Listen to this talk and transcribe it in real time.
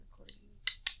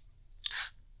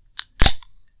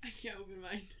can't open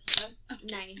mine. Okay.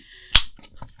 Nice.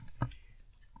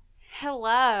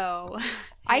 Hello.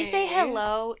 I say Hey.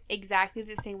 hello exactly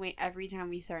the same way every time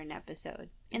we start an episode.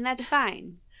 And that's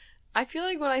fine. I feel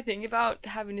like when I think about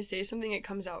having to say something, it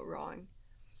comes out wrong.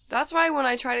 That's why when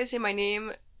I try to say my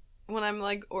name when I'm,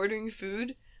 like, ordering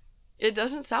food, it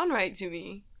doesn't sound right to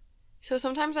me. So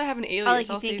sometimes I have an alias. Oh, like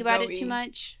you I'll think say about Zoe. it too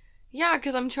much? Yeah,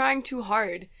 because I'm trying too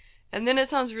hard. And then it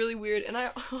sounds really weird. And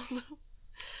I also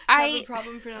have a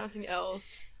problem pronouncing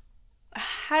L's.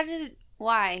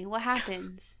 Why? What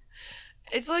happens?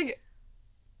 It's like,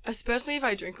 especially if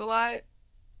I drink a lot,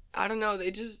 I don't know,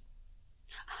 they just...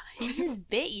 He just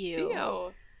bit you.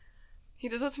 Ew. He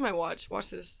does that to my watch. Watch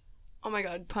this. Oh my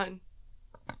god, pun.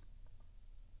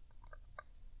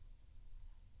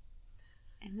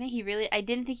 I mean, I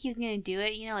didn't think he was going to do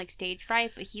it, like stage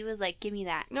fright, but he was like, give me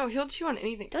that. No, he'll chew on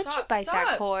anything. Don't Stop, you bite stop.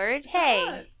 that cord. Stop.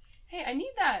 Hey. Hey, I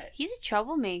need that. He's a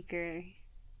troublemaker.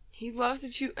 He loves to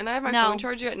chew. And I have my No. phone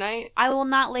charger at night. I will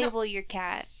not label your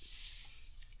cat.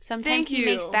 Sometimes Thank he you.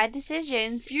 makes bad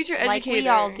decisions. Future like educator. we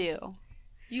all do.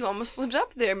 You almost slipped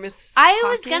up there, Miss I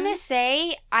was gonna Hawkins.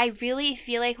 say, I really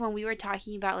feel like when we were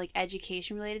talking about like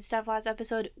education related stuff last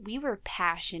episode, we were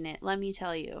passionate, let me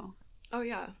tell you. Oh,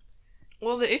 yeah.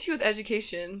 Well, the issue with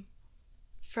education,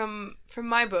 from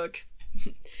my book,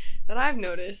 that I've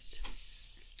noticed,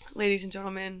 ladies and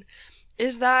gentlemen,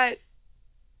 is that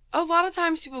a lot of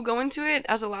times people go into it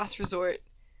as a last resort.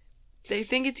 They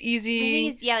think it's easy. I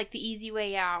think it's, like the easy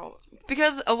way out.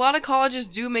 Because a lot of colleges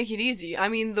do make it easy. I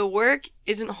mean, the work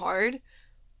isn't hard.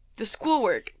 The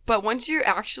schoolwork. But once you're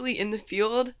actually in the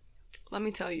field, let me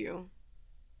tell you,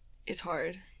 it's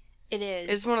hard. It is.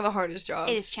 It's one of the hardest jobs.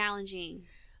 It is challenging.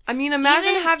 I mean,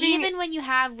 imagine even when you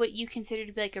have what you consider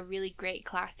to be like a really great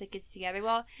class that gets together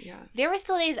well, yeah. there were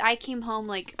still days I came home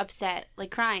like upset,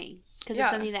 like crying because of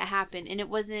something that happened, and it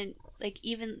wasn't like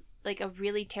even like a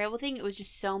really terrible thing. It was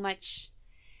just so much.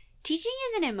 Teaching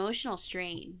is an emotional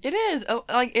strain. It is.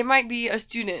 Like, it might be a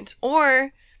student,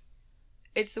 or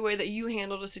it's the way that you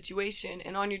handled a situation,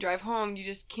 and on your drive home, you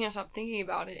just can't stop thinking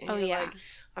about it, and you're like,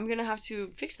 I'm gonna have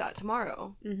to fix that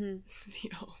tomorrow. Mm-hmm.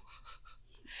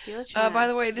 By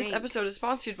the way, this episode is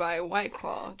sponsored by White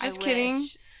Claw. Just kidding.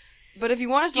 But if you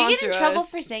want to sponsor us... Do you get in trouble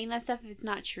for saying that stuff if it's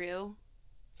not true?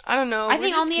 I don't know. I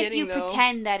think only if you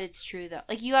pretend that it's true, though.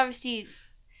 Like, you obviously...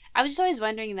 I was just always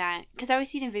wondering that, because I always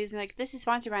see it in videos, and they're like, this is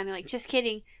sponsored by, and they're like, just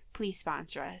kidding, please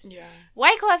sponsor us. Yeah.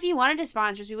 White Claw, if you wanted to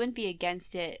sponsor us, we wouldn't be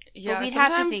against it. Yeah, but we'd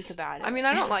have to think about it. I mean,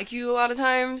 I don't like you a lot of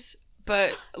times,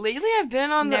 but lately I've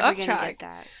been on the Never up gonna track. Get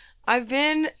that. I've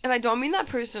been, and I don't mean that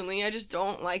personally, I just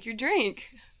don't like your drink.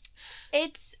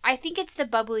 I think it's the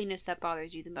bubbliness that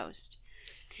bothers you the most.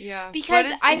 Yeah. Because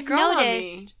I've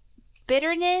noticed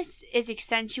bitterness is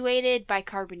accentuated by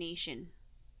carbonation.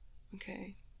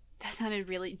 Okay. That sounded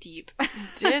really deep. It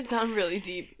did sound really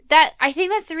deep. I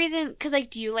think that's the reason, because, like,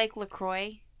 do you like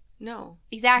LaCroix? No.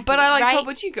 Exactly. But I like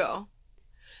Topo Chico.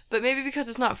 But maybe because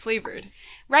it's not flavored.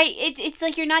 Right. It's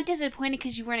like you're not disappointed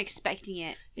because you weren't expecting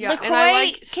it. Yeah,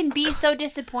 LaCroix can be so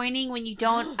disappointing when you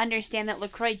don't understand that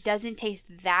LaCroix doesn't taste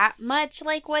that much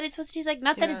like what it's supposed to taste like.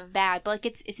 Not that it's bad, but like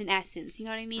it's an essence. You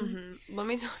know what I mean? Mm-hmm. Let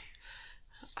me tell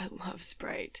you, I love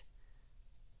Sprite.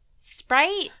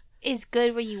 Sprite is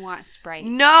good when you want Sprite.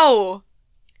 No!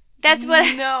 That's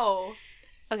what... No.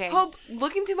 Okay. Hope,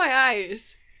 look into my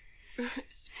eyes.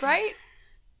 Sprite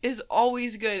is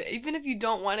always good. Even if you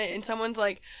don't want it and someone's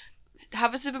like,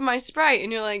 have a sip of my Sprite.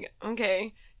 And you're like,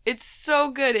 okay. It's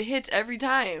so good. It hits every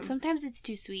time. Sometimes it's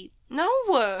too sweet.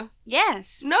 No.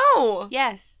 Yes. No.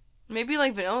 Yes. Maybe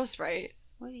like vanilla Sprite.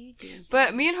 What are you doing?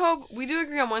 But me and Hope, we do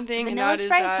agree on one thing. Vanilla and that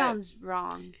Sprite is that, sounds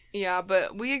wrong. Yeah,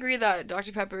 but we agree that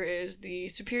Dr. Pepper is the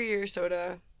superior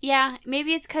soda. Yeah,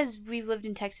 maybe it's because we've lived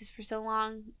in Texas for so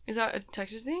long. Is that a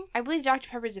Texas thing? I believe Dr.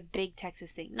 Pepper is a big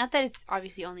Texas thing. Not that it's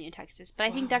obviously only in Texas, but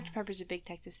I think Dr. Pepper is a big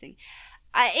Texas thing.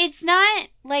 It's not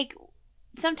like...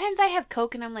 Sometimes I have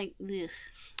Coke and I'm like, ugh.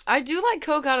 I do like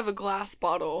Coke out of a glass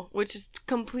bottle, which is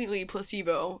completely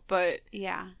placebo, but...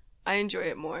 Yeah. I enjoy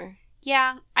it more.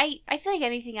 Yeah, I feel like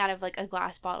anything out of like a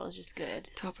glass bottle is just good.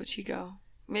 Topo Chico.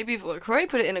 Maybe if LaCroix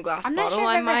put it in a glass bottle, I'm not sure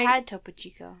I've ever had Topo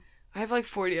Chico. I have like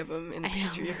 40 of them in the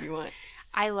pantry if you want.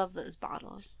 I love those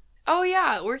bottles. Oh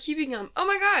yeah, we're keeping them. Oh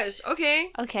my gosh,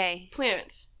 okay. Okay.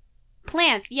 Plants.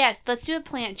 Plants, yes. Let's do a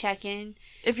plant check-in.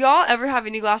 If y'all ever have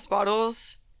any glass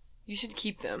bottles, you should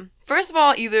keep them. First of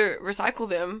all, either recycle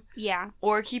them. Yeah.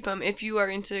 Or keep them if you are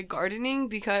into gardening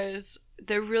because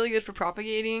they're really good for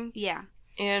propagating. Yeah.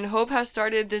 And Hope has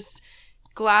started this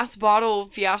glass bottle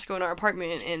fiasco in our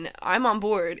apartment, and I'm on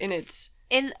board, and it's...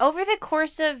 And over the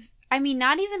course of, I mean,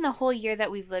 not even the whole year that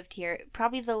we've lived here,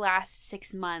 probably the last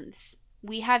 6 months,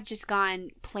 we have just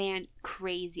gone plant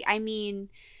crazy. I mean,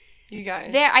 you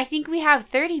guys. I think we have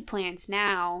 30 plants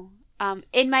now.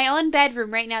 In my own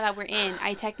bedroom right now that we're in,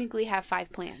 I technically have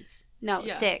 5 plants. No,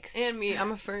 6. And me,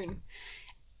 I'm a fern.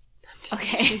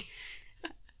 Okay.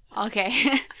 Okay.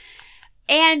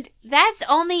 And that's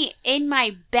only in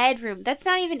my bedroom. That's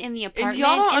not even in the apartment. And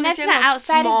y'all don't understand how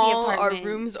small of the our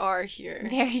rooms are here.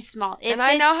 Very small.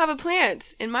 I now have a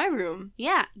plant in my room.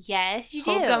 Yeah. Yes, you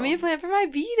do. Hope got me a plant for my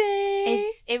B-Day.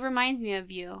 It reminds me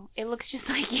of you. It looks just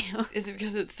like you. Is it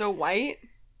because it's so white?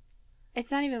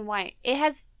 It's not even white. It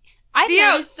has...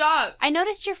 Stop! I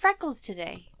noticed your freckles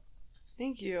today.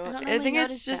 Thank you. I think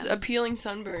it's just appealing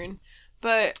sunburn.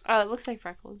 But... Oh, it looks like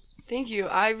freckles. Thank you.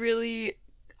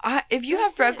 If you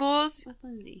have freckles, with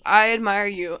Lindsay. I admire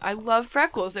you. I love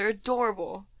freckles. They're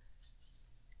adorable.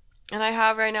 And I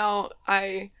have right now,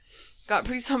 I got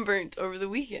pretty sunburnt over the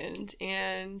weekend.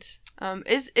 And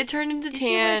it turned into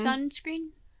tan. Did you wear sunscreen?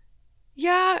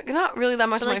 Yeah, not really that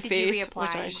much on my did face, you reapply?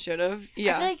 which I should have.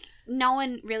 Yeah. I feel like no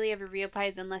one really ever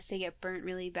reapplies unless they get burnt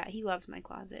really bad. He loves my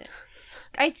closet.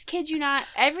 I kid you not,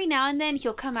 every now and then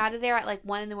he'll come out of there at like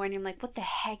 1 a.m. I'm like, what the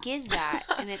heck is that?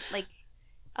 And it like...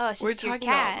 Oh, it's just your cat. We're talking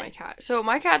about my cat. So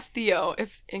my cat's Theo.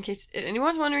 In case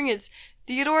anyone's wondering, it's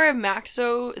Theodore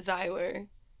Maxo Zyler.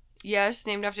 Yes,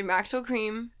 named after Maxo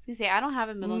Cream. I was gonna say, I don't have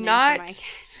a middle name for my cat. Not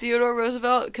Theodore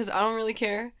Roosevelt, because I don't really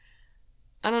care.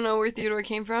 I don't know where Theodore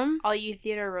came from. All you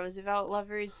Theodore Roosevelt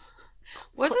lovers.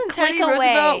 Wasn't Teddy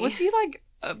Roosevelt? Was he like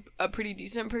a pretty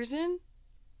decent person?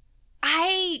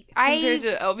 Compared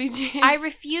to LBJ. I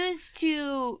refuse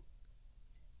to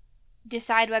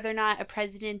decide whether or not a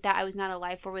president that I was not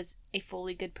alive for was a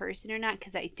fully good person or not,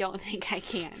 because I don't think I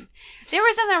can. There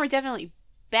were some that were definitely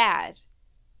bad,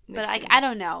 but I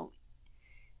don't know.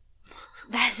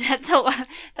 That is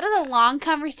a long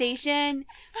conversation,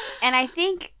 and I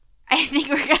think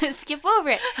we're gonna skip over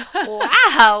it.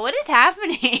 Wow, what is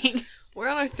happening? We're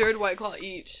on our 3rd White Claw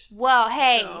each. Well,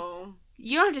 hey,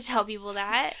 you don't have to tell people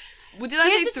that. Well, did I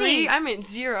say 3? I meant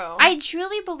 0. I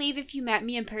truly believe if you met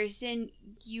me in person,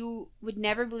 you would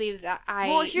never believe that I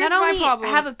here's not only my problem.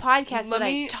 have a podcast, but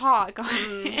I talk on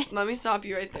it. Let me stop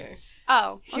you right there.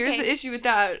 Oh, okay. Here's the issue with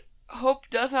that. Hope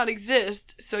does not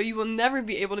exist, so you will never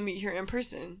be able to meet her in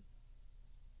person.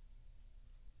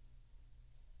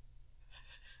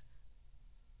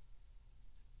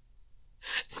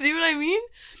 See what I mean?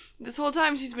 This whole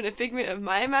time she's been a figment of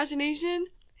my imagination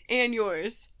and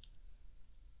yours.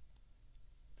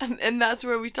 And that's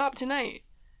where we stop tonight.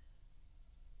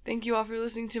 Thank you all for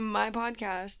listening to my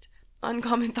podcast,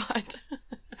 Uncommon Thought.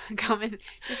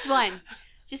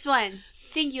 Just one.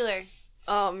 Singular.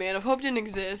 Oh man, if Hope didn't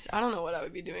exist, I don't know what I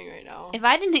would be doing right now. If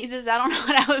I didn't exist, I don't know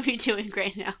what I would be doing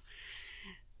right now.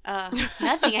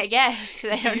 Nothing, I guess,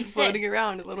 because I don't exist. Floating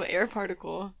around, a little air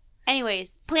particle.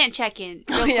 Anyways, plant check-in,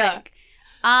 real quick.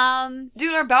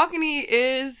 Dude, our balcony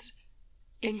is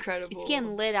incredible. It's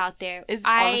getting lit out there. It's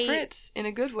on the fritz, in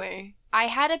a good way. I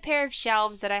had a pair of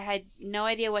shelves that I had no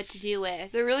idea what to do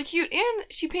with. They're really cute, and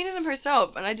she painted them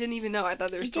herself, and I didn't even know. I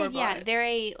thought they were store-bought. Yeah, they're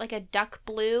a duck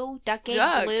blue.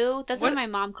 That's what my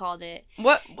mom called it.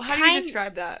 How do you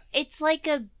describe that? It's like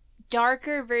a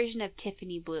darker version of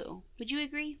Tiffany blue. Would you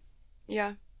agree?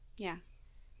 Yeah. Yeah.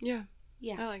 Yeah.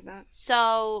 Yeah. I like that.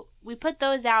 So we put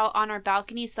those out on our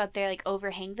balcony so that they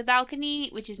overhang the balcony,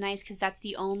 which is nice because that's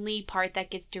the only part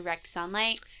that gets direct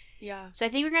sunlight. Yeah. So I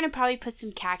think we're going to probably put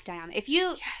some cacti on.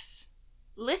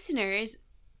 Listeners,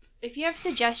 if you have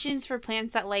suggestions for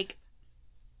plants that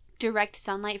direct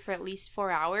sunlight for at least 4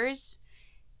 hours,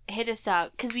 hit us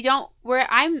up. Because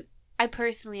I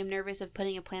personally am nervous of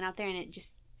putting a plant out there and it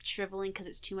just shriveling because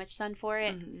it's too much sun for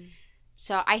it. Mm-hmm.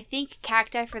 So I think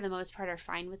cacti for the most part are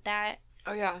fine with that.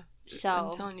 Oh yeah. So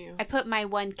I'm telling you. I put my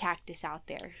one cactus out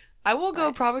there. I will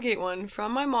go propagate one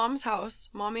from my mom's house,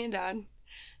 mommy and dad,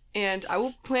 and I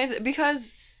will plant it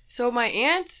because my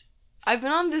aunt, I've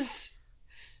been on this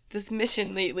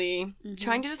mission lately,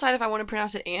 trying to decide if I want to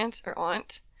pronounce it aunt or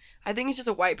aunt. I think it's just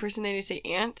a white person name to say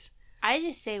aunt. I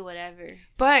just say whatever.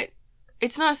 But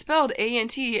it's not spelled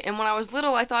A-N-T, and when I was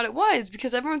little I thought it was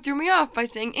because everyone threw me off by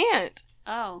saying aunt.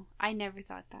 Oh, I never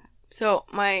thought that. So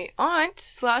my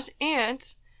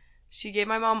aunt/aunt, she gave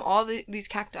my mom all these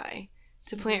cacti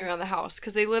to plant around the house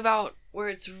because they live out where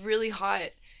it's really hot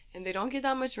and they don't get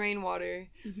that much rainwater.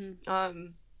 Mm-hmm.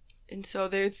 And so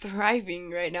they're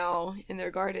thriving right now in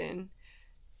their garden.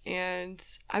 And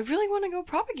I really want to go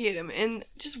propagate them and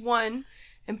just one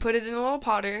and put it in a little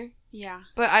potter. Yeah.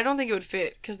 But I don't think it would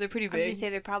fit because they're pretty big. I was going to say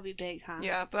they're probably big, huh?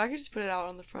 Yeah, but I could just put it out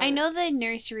on the front. I know the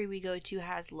nursery we go to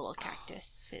has little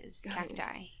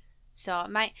cacti. So it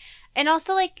might, and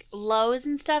also like Lowe's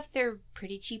and stuff, they're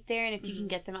pretty cheap there, and if you can Mhm.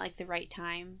 get them at like the right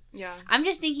time. Yeah. I'm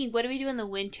just thinking, what do we do in the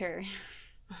winter?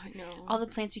 I know. All the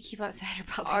plants we keep outside are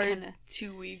probably Our gonna.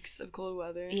 2 weeks of cold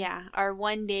weather. Yeah, our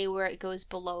one day where it goes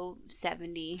below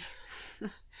 70.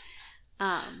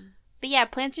 But yeah,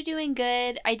 plants are doing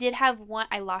good. I did have one.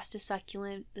 I lost a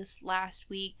succulent this last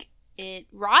week. It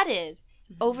rotted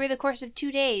over the course of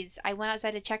 2 days. I went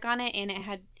outside to check on it, and it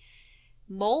had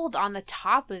mold on the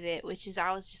top of it, which is,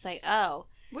 I was just like, oh.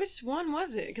 Which one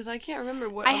was it? Because I can't remember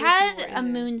what. I other two had were in a there.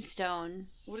 moonstone.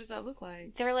 What does that look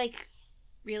like? They're like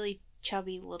really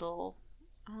chubby little.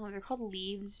 I don't know. They're called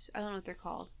leaves. I don't know what they're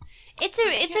called. It's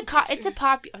a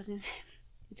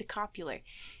popular.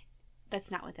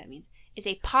 That's not what that means. It's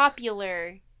a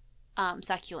popular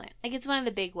succulent. Like, it's one of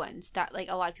the big ones that like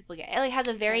a lot of people get. It like has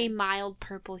a very Okay. mild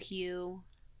purple hue.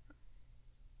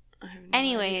 I have no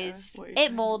Anyways, idea what you're it talking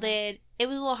about. molded. It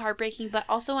was a little heartbreaking, but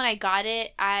also when I got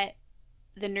it at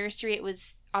the nursery, it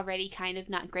was already kind of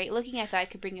not great looking. I thought I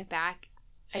could bring it back.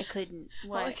 I couldn't.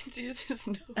 All I What? can see is his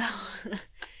nose.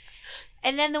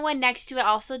 And then the one next to it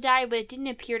also died, but it didn't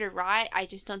appear to rot. I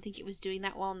just don't think it was doing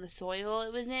that well in the soil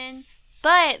it was in.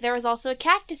 But there was also a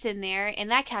cactus in there, and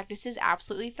that cactus is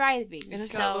absolutely thriving. And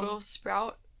it's got a little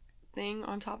sprout thing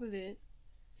on top of it.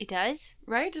 It does?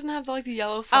 Right? It doesn't have like the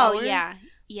yellow flower. Oh, yeah.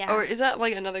 Yeah. Or is that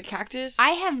like another cactus?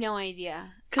 I have no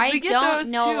idea. Because we get don't those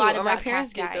know too. a lot Or my about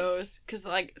parents cacti. get those. Because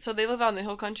like, so they live out in the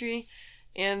hill country,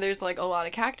 and there's like a lot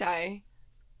of cacti.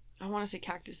 I want to say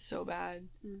cactus so bad,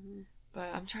 Mhm.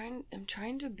 but I'm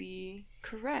trying to be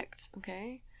correct.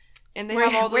 Okay. And they We're,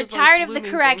 have all we're those. tired like, of the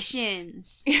blooming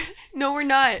corrections. things. No, we're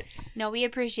not. No, we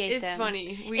appreciate It's them.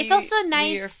 funny. It's also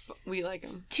nice We like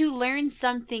them. to learn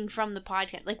something from the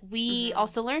podcast. Like, we Mhm.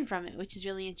 also learn from it, which is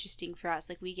really interesting for us.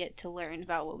 Like, we get to learn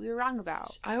about what we were wrong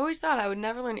about. I always thought I would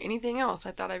never learn anything else.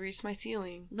 I thought I reached my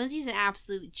ceiling. Lindsay's an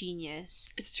absolute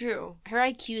genius. It's true. Her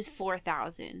IQ is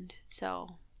 4,000.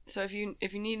 So, So if you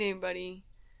need anybody,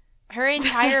 her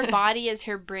entire body is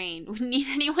her brain. We need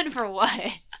anyone for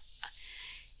what?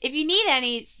 If you need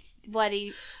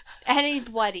anybody,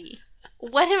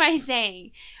 what am I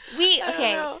saying? I don't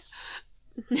Okay. know.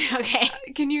 Okay.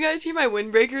 Can you guys hear my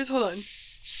windbreakers? Hold on.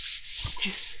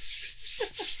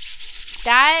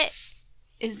 That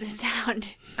is the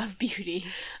sound of beauty.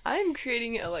 I'm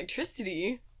creating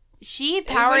electricity. She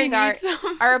powers Anybody need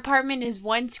some? our apartment is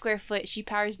 1 square foot. She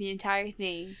powers the entire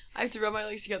thing. I have to rub my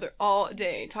legs together all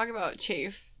day. Talk about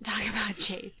chafe. Talk about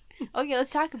chafe. Okay,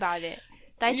 let's talk about it.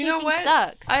 That You know chafing what?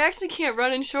 sucks. I actually can't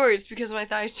run in shorts because my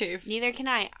thighs chafe. Neither can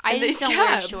I. I And they just don't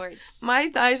wear scab. shorts. My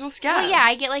thighs will scab. Well, yeah,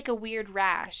 I get like a weird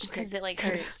rash Okay, because it like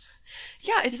good. hurts.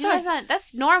 Yeah, it You know, sucks.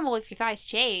 that's normal if your thighs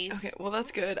chafe. Okay, well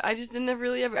that's good. I just didn't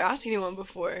really ever ask anyone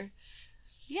before.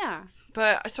 Yeah.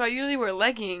 But so I usually wear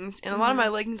leggings, and a lot of Mhm. my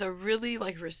leggings are really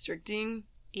like restricting.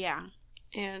 Yeah.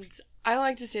 And I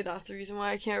like to say that's the reason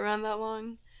why I can't run that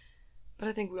long. But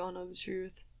I think we all know the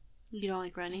truth. You don't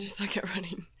like I running? just suck at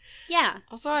running. Yeah.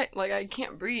 Also, I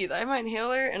can't breathe. I have my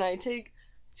inhaler and I take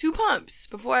 2 pumps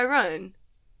before I run.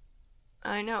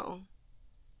 I know.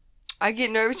 I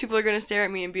get nervous. People are gonna stare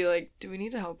at me and be like, "Do we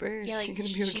need to help her? Is Yeah, she like, gonna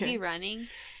be should she okay?" be running?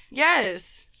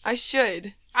 Yes, I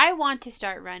should. I want to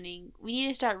start running. We need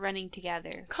to start running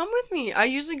together. Come with me. I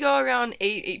usually go around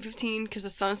 8:15 because the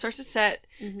sun starts to set.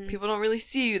 Mm-hmm. People don't really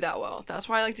see you that well. That's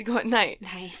why I like to go at night.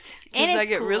 Nice. Because And I it's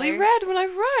get really cooler. red when I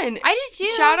run. I do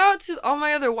too. Shout out to all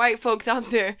my other white folks out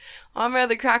there, all my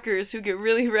other crackers who get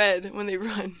really red when they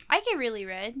run. I get really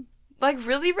red. Like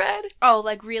really red? Oh,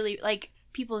 like really, like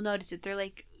people notice it. They're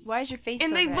like, "Why is your face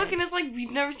And so they red?" look and it's like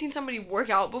we've never seen somebody work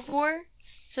out before.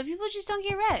 So people just don't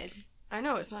get red. I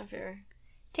know, it's not fair.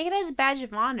 Take it as a badge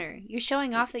of honor. You're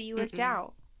showing off that you worked Mm-mm.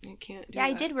 out. I can't do Yeah,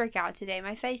 that. I did work out today.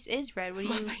 My face is red. What do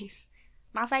My you? face.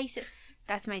 My face.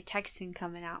 That's my texting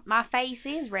coming out. My face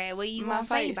is red. What do you My want to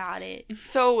say face. about it?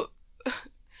 So,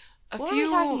 What were we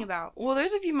talking about? Well,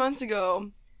 there's a few months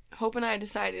ago, Hope and I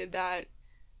decided that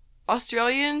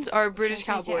Australians are British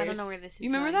I was cowboys. gonna say, I don't know where this is You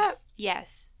remember going. that?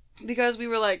 Yes. Because we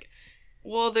were like,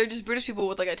 well, they're just British people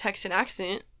with like a Texan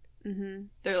accent. Mm-hmm.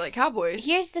 They're like cowboys.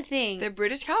 Here's the thing. They're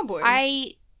British cowboys.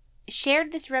 I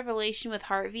shared this revelation with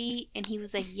Harvey, and he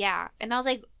was like, "Yeah," and I was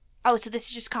like, "Oh, so this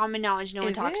is just common knowledge no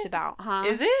one Is talks it? about, huh?"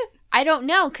 Is it? I don't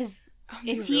know, cause I'm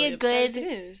Is really he a upset if good- It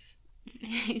is.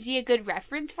 is he a good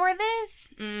reference for this?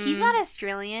 He's Mm, not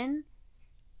Australian.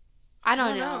 I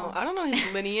don't know. I don't know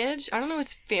his lineage. I don't know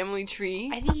his family tree.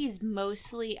 I think he's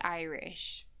mostly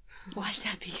Irish. Watch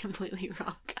that be completely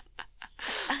wrong.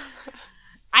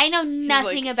 I know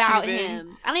nothing like about Cuban.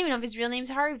 him. I don't even know if his real name's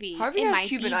Harvey. Harvey It has might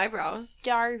Cuban be eyebrows.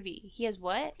 Darby. He has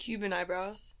what? Cuban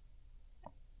eyebrows.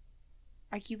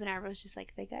 Are Cuban eyebrows just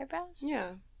like thick eyebrows?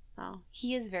 Yeah. Oh,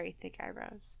 he has very thick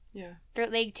eyebrows. Yeah.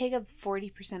 They take up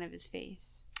 40% of his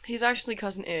face. He's actually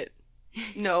cousin It.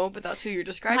 No, but that's who you're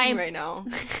describing right now.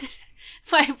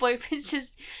 My boyfriend's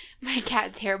just my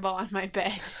cat's hairball on my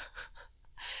bed.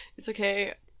 It's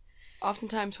okay.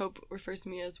 Oftentimes Hope refers to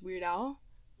me as Weird Al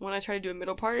when I try to do a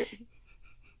middle part.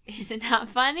 Is it not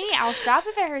funny? I'll stop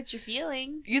if it hurts your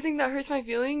feelings. You think that hurts my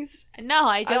feelings? No,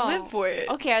 I don't. I live for it.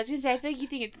 Okay, I was gonna say, I feel like you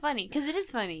think it's funny. Because it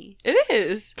is funny. It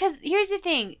is. Because here's the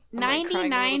thing. I'm, like,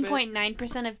 crying a little bit.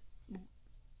 99.9% of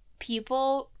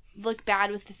people look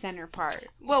bad with the center part.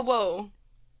 Whoa.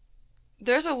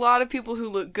 There's a lot of people who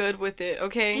look good with it,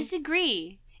 okay?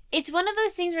 Disagree. It's one of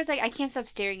those things where it's like, I can't stop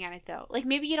staring at it, though. Like,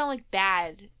 maybe you don't look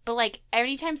bad, but, like,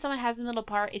 anytime someone has a middle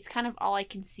part, it's kind of all I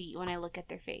can see when I look at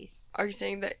their face. Are you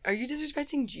saying that? Are you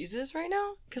disrespecting Jesus right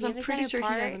now? Because I'm He has a pretty center sure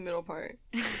part. he has a middle part.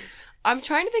 I'm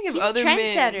trying to think of He's other a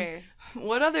trendsetter. men.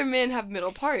 What other men have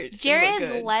middle parts? and Jared look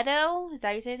good? Leto, is that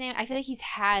how you say his name? I feel like he's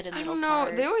had a I middle don't know.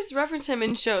 part. They always reference him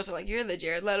in shows. So like, you're the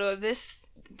Jared Leto of this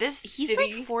He's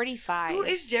city. like 45. Who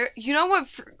is Jared? You know what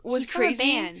was He's from a crazy?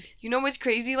 band. You know what's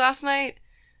crazy last night?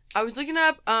 I was looking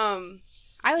up. I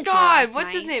was here God, last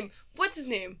what's his night. name? What's his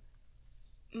name?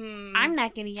 I'm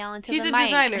not gonna yell into He's the a mic.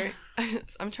 designer.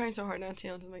 I'm trying so hard not to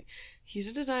yell into the mic.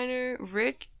 He's a designer.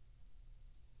 Rick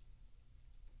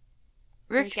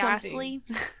something. Astley.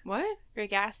 What?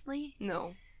 Rick Astley.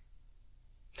 No.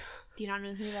 Do you not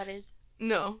know who that is?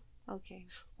 No. Okay.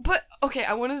 But, okay,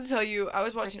 I wanted to tell you, I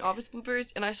was watching Office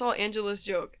bloopers, and I saw Angela's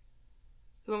joke.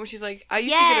 The one where she's like, I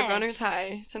used to get a runner's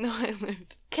high, so now I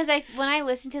lived. Because when I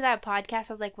listened to that podcast,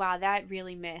 I was like, wow, that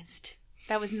really missed.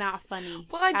 That was not funny.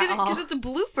 Well, I did it because it's a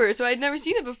blooper, so I'd never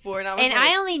seen it before, and I was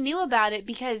I only knew about it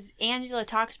because Angela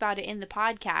talked about it in the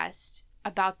podcast,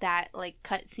 about that, like,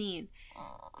 cut scene.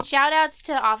 Shout outs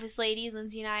to Office Ladies.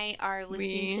 Lindsay and I are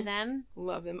listening to them.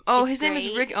 Love them. Oh, It's his name is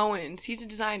great. Rick Owens. He's a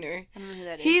designer. I don't know who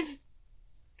that is.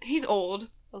 He's old.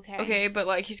 Okay. Okay, but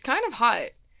like he's kind of hot.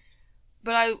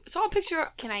 But I saw a picture.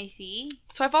 Can I see?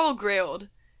 So I follow Grailed.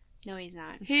 No, he's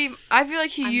not. I feel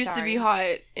like he I'm used to be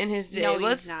sorry. hot in his day. No,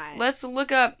 let's he's not. let's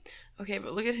look up. Okay,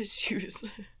 but look at his shoes.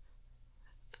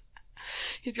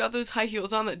 He's got those high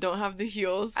heels on that don't have the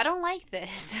heels. I don't like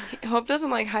this. Hope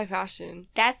doesn't like high fashion.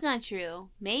 That's not true.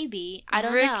 Maybe. I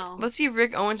don't know. Let's see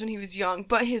Rick Owens when he was young,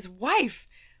 but his wife.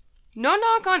 No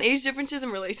knock on age differences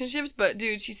in relationships, but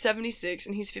dude, she's 76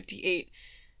 and he's 58.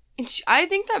 And I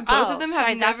think that both of them have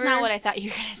sorry, never... that's not what I thought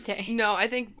you were going to say. No, I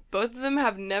think both of them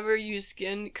have never used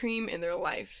skin cream in their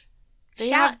life. They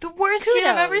Shout- have the worst skin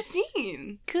I've ever Kudos.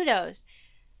 seen. Kudos.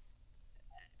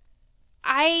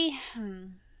 I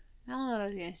don't know what I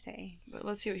was going to say. But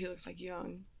let's see what he looks like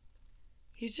young.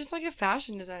 He's just like a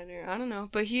fashion designer. I don't know.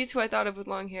 But he's who I thought of with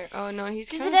long hair. Oh, no, he's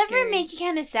Does kind it of ever scary. make you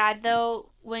kind of sad,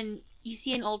 though, when you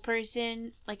see an old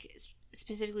person, like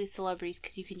specifically celebrities,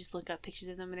 because you can just look up pictures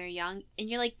of them when they're young, and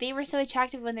you're like, they were so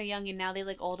attractive when they're young, and now they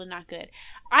look old and not good.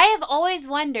 I have always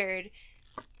wondered,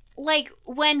 like,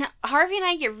 when Harvey and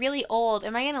I get really old,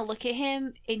 am I going to look at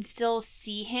him and still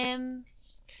see him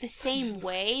the same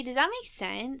way? Does that make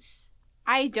sense?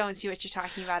 I don't see what you're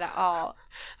talking about at all.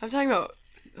 I'm talking about,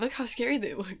 look how scary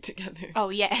they look together. Oh,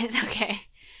 yes, okay.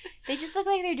 They just look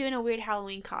like they're doing a weird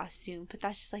Halloween costume, but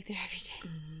that's just like their everyday.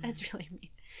 That's really mean.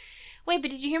 Wait,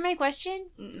 but did you hear my question?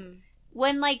 Mm-mm.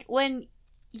 When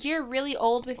you're really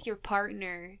old with your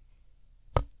partner,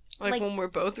 Like when we're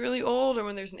both really old or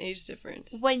when there's an age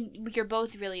difference? when you're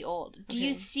both really old, do you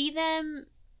Okay. see them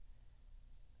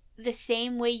the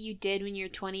same way you did when you're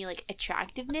 20, like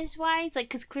attractiveness wise? Like,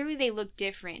 because clearly they look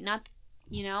different. Not,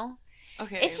 you know?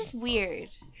 Okay. It's just weird.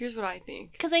 Here's what I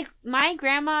think. Because, like, my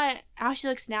grandma, how she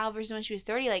looks now versus when she was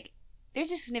 30, like,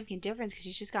 there's a significant difference because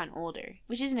she's just gotten older,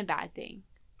 which isn't a bad thing.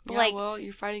 But, Yeah, like, well,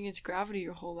 you're fighting against gravity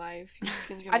your whole life. Your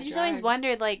skin's gonna I've just always drag.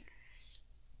 wondered, like,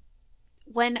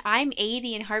 when I'm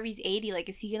 80 and Harvey's 80, like,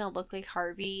 is he gonna look like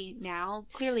Harvey now?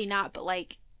 Clearly not, but,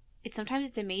 like, sometimes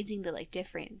it's amazing the, like,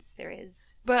 difference there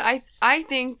is. But I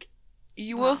think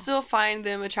you Wow. will still find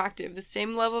them attractive, the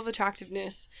same level of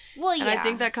attractiveness. Well, yeah. And I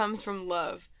think that comes from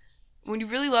love. When you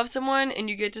really love someone and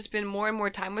you get to spend more and more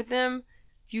time with them,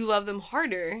 you love them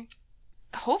harder.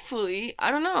 Hopefully. I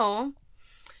don't know.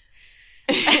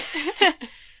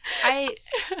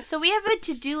 So we have a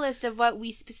to-do list of what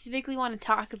we specifically want to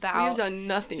talk about. We have done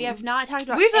nothing. We have not talked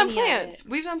about We've done any plants. of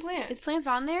it. We've done plants. Is plants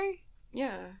on there?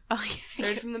 Yeah. Oh, yeah.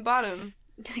 Third from the bottom.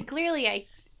 Clearly, I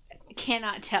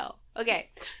cannot tell. Okay.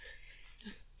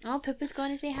 Oh, Pippa's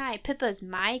going to say hi. Pippa's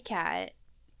my cat,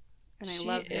 and I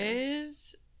love her. She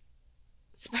is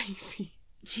spicy.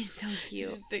 She's so cute.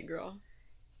 She's a thick girl.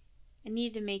 I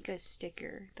need to make a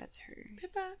sticker. That's her.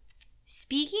 Pippa.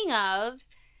 speaking of,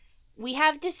 we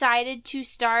have decided to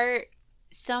start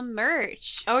some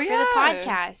merch Oh, for yeah. the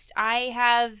podcast. I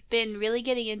have been really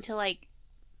getting into like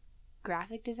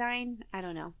graphic design. I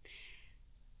don't know.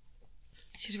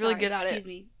 She's really good at Excuse it.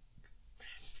 me.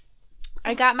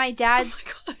 I got my dad's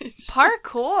Oh my gosh.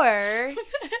 parkour. What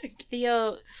the heck?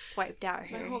 Theo swiped out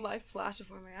My her. whole life flashed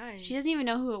before my eyes. She doesn't even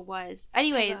know who it was.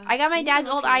 Anyways, Yeah. I got my Yeah, dad's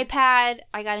old okay. iPad.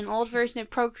 I got an old version of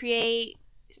Procreate.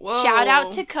 Whoa. Shout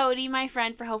out to Cody, my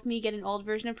friend, for helping me get an old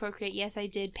version of Procreate. Yes, I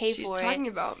did pay She's for talking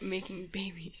about making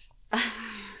babies. it.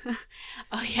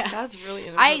 Oh yeah. That's really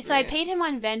inappropriate. I paid him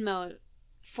on Venmo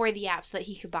for the app so that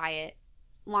he could buy it.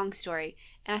 Long story.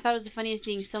 And I thought it was the funniest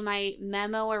thing. So my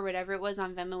memo or whatever it was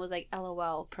on Venmo was like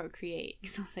LOL Procreate.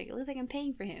 Because I was like, it looks like I'm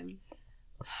paying for him.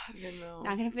 Venmo.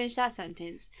 Not gonna finish that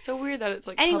sentence. So weird that it's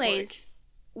like Anyways,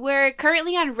 we're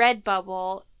currently on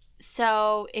Redbubble.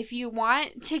 So if you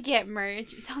want to get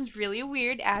merch, it sounds really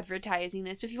weird advertising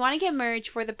this, but if you want to get merch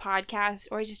for the podcast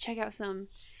or just check out some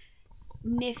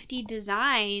nifty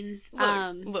designs,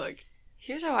 public. Look.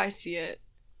 Here's how I see it.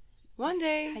 One how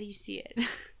day, do you see it?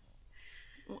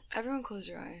 everyone close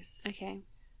your eyes. Okay.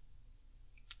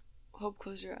 Hope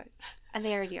close your eyes. And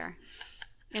they already are.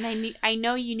 And I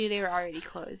know you knew they were already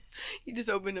closed. You just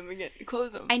opened them again.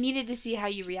 Close them. I needed to see how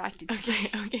you reacted to Okay,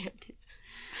 my okay. sentence.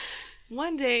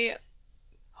 One day,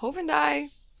 Hope and I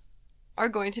are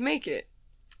going to make it.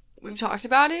 We've talked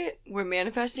about it. We're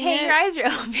manifesting Hey, it. your eyes are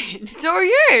open. So are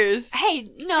yours. Hey,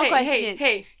 no hey, questions.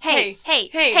 Hey,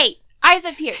 Hey, eyes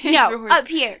up here. Hey, No, it's yours. up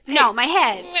here. Hey. No, my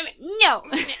head. No.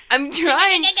 I'm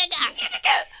trying.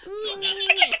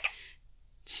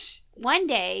 One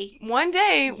day, One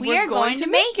day, we we're are going to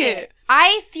make it.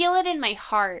 I feel it in my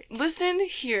heart. Listen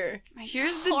here. My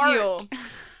Here's heart. the deal.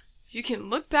 You can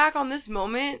look back on this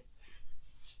moment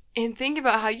and think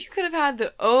about how you could have had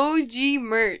the OG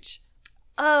merch.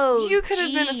 Oh, You could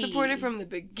have been a gee. supporter from the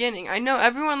beginning. I know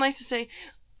everyone likes to say,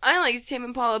 I liked Tame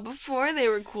Impala before they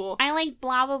were cool. I like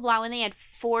blah blah blah when they had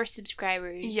 4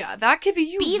 subscribers. Yeah, that could be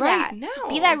you Be right that. now.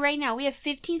 Be that right now. We have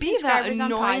 15 Be that subscribers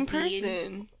on annoying Podbean.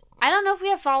 person. I don't know if we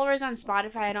have followers on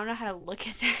Spotify. I don't know how to look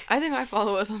at that. I think I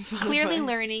follow us on Spotify. Clearly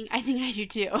learning. I think I do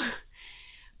too.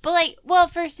 But like, well,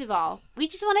 first of all, we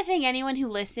just want to thank anyone who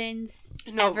listens.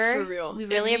 No, ever. for real. We It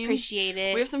really means appreciate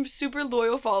it. We have some super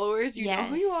loyal followers. You know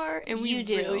who you Yes, are, and we you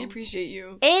do. really appreciate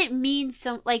you. It means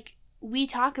so, like, we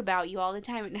talk about you all the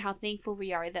time and how thankful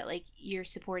we are that, like, you're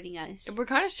supporting us. And we're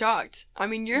kind of shocked. I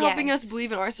mean, you're helping us Yes.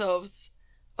 believe in ourselves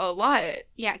a lot.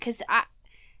 Yeah, because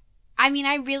I mean,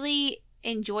 I really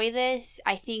enjoy this.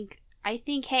 I think,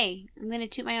 hey, I'm going to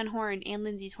toot my own horn and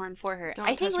Lindsay's horn for her. Don't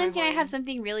I think touch my Lindsay and I horn. have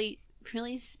something really,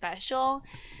 really special.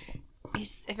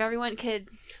 If everyone could,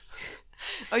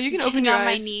 Oh, you can Getting open your on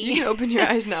my eyes. knee. You can open your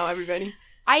eyes now, everybody.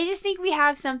 I just think we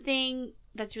have something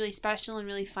that's really special and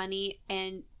really funny,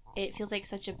 and it feels like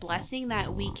such a blessing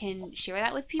that we can share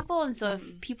that with people. And so Mhm.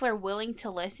 if people are willing to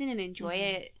listen and enjoy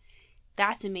Mhm. it,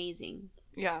 that's amazing.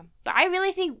 Yeah. But I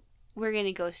really think we're going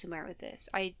to go somewhere with this.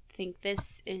 I think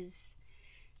this is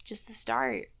just the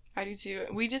start. I do too.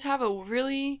 We just have a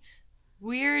really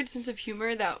weird sense of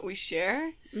humor that we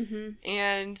share, Mm-hmm.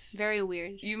 and Very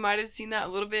weird. you might have seen that a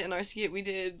little bit in our skit we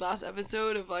did last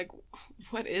episode of like,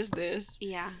 what is this?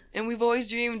 Yeah. And we've always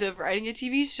dreamed of writing a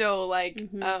TV show like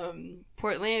Mhm.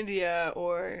 Portlandia,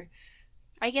 or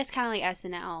I guess kind of like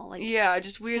SNL. Like, yeah,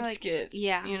 just weird kinda like- skits.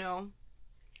 yeah. You know?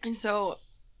 And so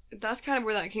that's kind of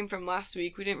where that came from last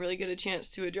week. We didn't really get a chance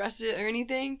to address it or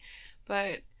anything,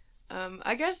 but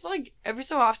I guess like every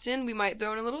so often we might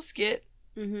throw in a little skit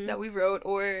mm-hmm. that we wrote,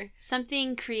 or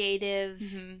something creative,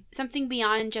 something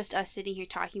beyond just us sitting here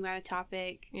talking about a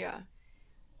topic. yeah.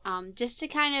 Just to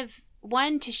kind of,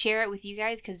 one, to share it with you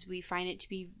guys because we find it to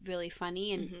be really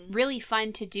funny and Mhm. really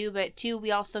fun to do, but two,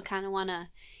 we also kind of want to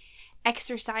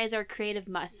exercise our creative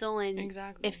muscle, and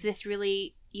Exactly. if this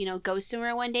really, goes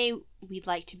somewhere one day, we'd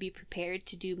like to be prepared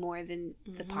to do more than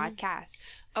the Mhm. podcast.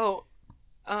 Oh,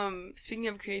 speaking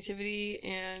of creativity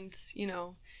and,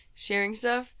 sharing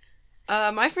stuff,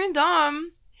 my friend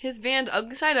Dom, his band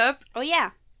Ugly Side Up, Oh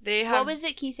yeah, they have what was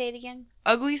it? Can you say it again?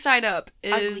 Ugly Side Up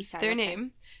is Ugly Side, their okay.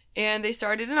 name, and they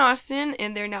started in Austin,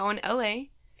 and they're now in LA,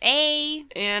 Hey,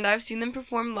 and I've seen them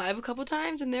perform live a couple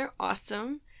times, and they're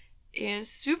awesome and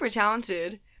super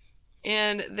talented.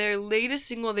 And their latest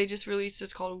single they just released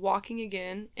is called Walking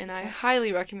Again, and I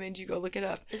highly recommend you go look it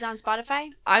up. is it on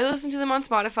Spotify? I listen to them on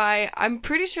Spotify. I'm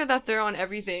pretty sure that they're on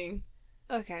everything.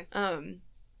 Okay.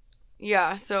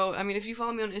 Yeah, so I mean, if you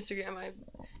follow me on Instagram, I've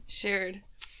shared.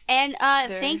 And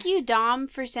There. thank you, Dom,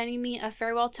 for sending me a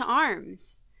Farewell to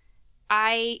Arms.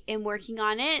 I am working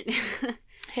on it.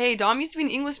 Hey, Dom used to be an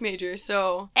English major,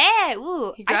 so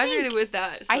Ooh. he graduated with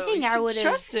that. So I think you I should would have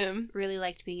trust him. really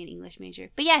liked being an English major.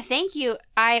 But yeah, thank you.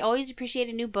 I always appreciate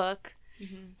a new book.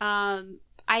 Mm-hmm.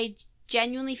 I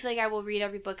genuinely feel like I will read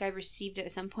every book I've received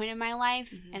at some point in my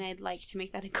life, Mhm. and I'd like to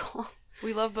make that a goal.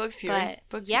 We love books here. But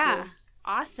Book yeah, people.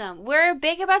 awesome. We're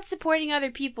big about supporting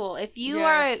other people. If you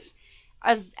Yes.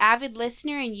 are an avid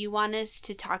listener and you want us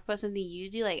to talk about something you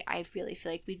do, like, I really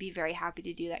feel like we'd be very happy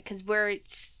to do that, because we're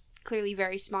clearly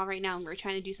very small right now and we're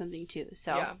trying to do something too.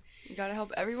 So Yeah, you gotta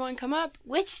help everyone come up.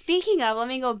 which, speaking of, let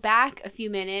me go back a few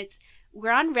minutes.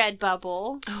 We're on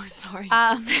Redbubble. Oh, sorry.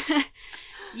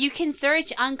 You can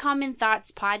search Uncommon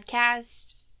Thoughts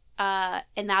Podcast,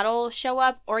 and that'll show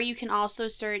up, or you can also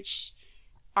search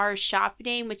our shop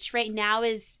name, which right now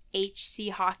is HC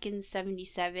Hawkins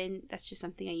 77. That's just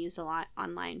something I use a lot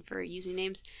online for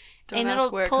usernames. Don't And ask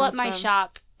it'll where it pull up comes my from.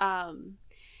 shop.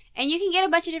 And you can get a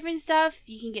bunch of different stuff.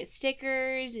 You can get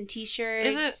stickers and t-shirts.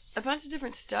 Is it a bunch of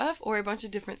different stuff or a bunch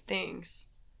of different things?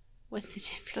 What's the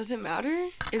difference? Does it matter?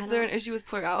 Is I there don't- an issue with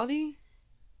plurality?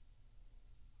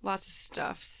 Lots of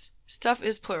stuffs. Stuff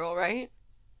is plural, right?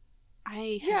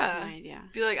 I have Yeah. no idea.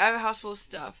 Be like, I have a house full of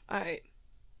stuff. Alright.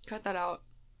 Cut that out.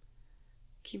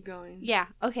 Keep going. Yeah,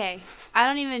 okay. I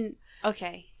don't even...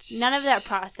 Okay. None of that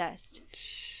processed.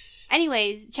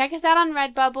 Anyways, check us out on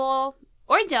Redbubble.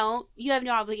 Or don't. You have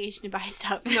no obligation to buy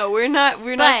stuff. No, we're not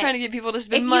But trying to get people to if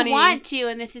spend money. you want to,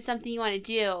 and this is something you want to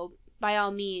do, by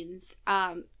all means.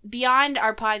 Beyond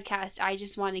our podcast, I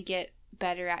just want to get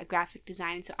better at graphic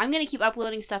design. So I'm going to keep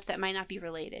uploading stuff that might not be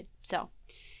related. So,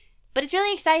 but it's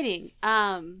really exciting.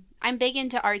 I'm big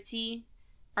into artsy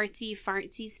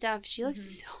fartsy stuff. She looks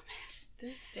Mhm. so mad.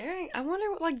 They're staring. I wonder,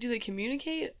 like, do they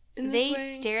communicate in this They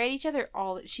way? stare at each other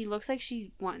she looks like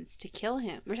she wants to kill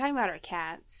him. We're talking about our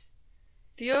cats.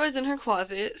 Theo is in her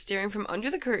closet, staring from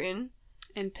under the curtain,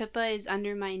 And Pippa is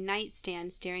under my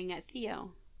nightstand staring at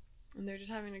Theo. and they're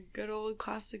just having a good old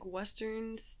classic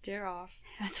Western stare off.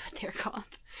 That's what they're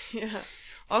called. Yeah.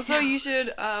 Also, So- you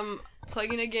should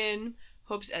plug in again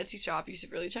Hope's Etsy shop. You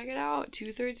should really check it out.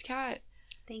 2/3 Cat.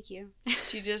 Thank you.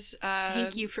 She just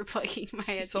Thank you for plugging my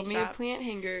She Etsy sold me shop. a plant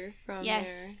hanger from Yes,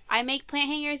 there. I make plant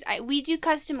hangers. We do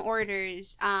custom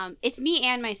orders. It's me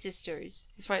and my sisters.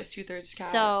 That's why it's 2/3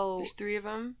 Cat. So- There's 3 of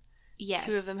them. Yes.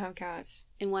 2 of them have cats.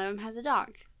 and one of them has a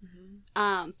dog.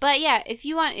 Mm-hmm. But yeah, if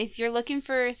you're looking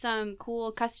for some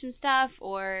cool custom stuff,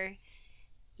 or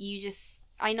you just,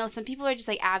 I know some people are just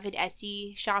like avid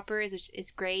Etsy shoppers, which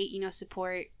is great.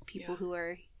 Support people Yeah. who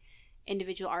are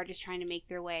individual artists trying to make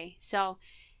their way. So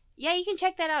yeah, you can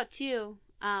check that out too.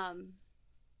 I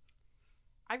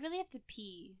really have to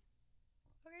pee,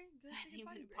 Okay, so I think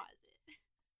I'm gonna pause it.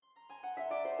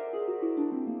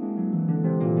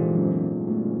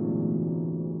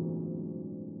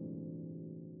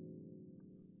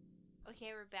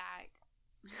 Okay, we're back.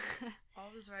 All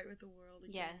is right with the world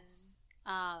again. Yes.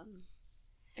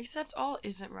 Except all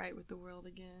isn't right with the world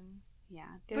again. Yeah.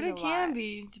 But it can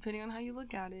be, depending on how you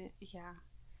look at it. Yeah.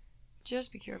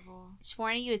 Just be careful. Just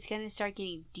warning you, it's gonna start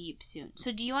getting deep soon.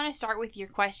 So, do you want to start with your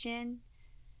question,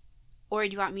 or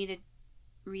do you want me to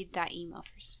read that email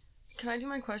first? Can I do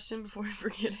my question before I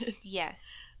forget it?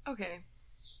 Yes. Okay.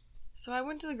 So I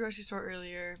went to the grocery store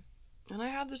earlier, and I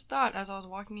had this thought as I was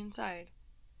walking inside.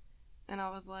 And I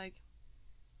was like,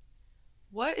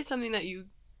 what is something that you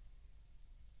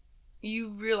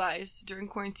realized during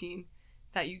quarantine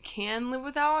that you can live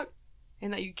without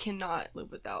and that you cannot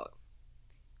live without?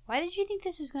 Why did you think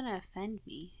this was gonna offend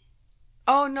me?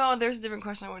 Oh, no, there's a different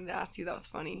question I wanted to ask you. That was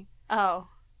funny. Oh.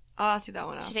 I'll ask you that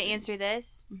one after. Should I answer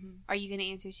this? Mm-hmm. Are you gonna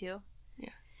answer too? Yeah.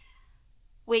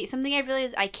 Wait, something I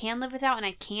realized I can live without and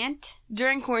I can't?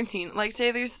 During quarantine, like,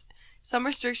 say there's some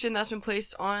restriction that's been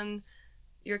placed on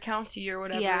your county or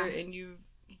whatever, Yeah. and you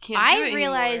can't do it I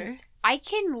realized I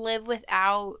can live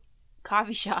without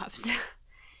coffee shops.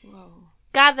 anymore. Whoa.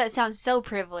 God, that sounds so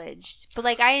privileged. But,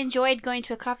 like, I enjoyed going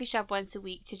to a coffee shop once a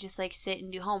week to just, like, sit and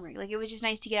do homework. Like, it was just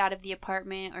nice to get out of the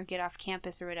apartment or get off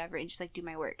campus or whatever and just, like, do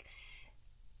my work.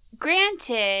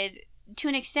 Granted, to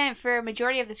an extent, for a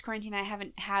majority of this quarantine, I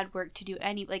haven't had work to do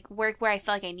work where I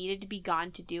felt like I needed to be gone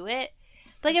to do it.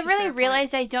 But, like, That's I a really fair point.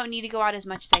 realized I don't need to go out as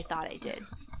much as I thought I did.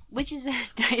 Which is a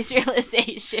nice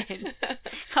realization.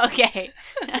 Okay.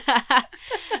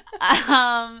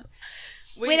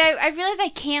 Wait, I realized I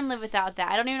can live without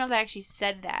that. I don't even know if I actually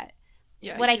said that.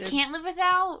 yeah, What you I did. can't live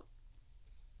without?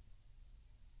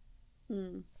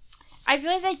 I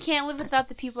realized I can't live without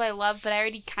the people I love, but I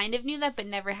already kind of knew that, but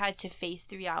never had to face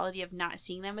the reality of not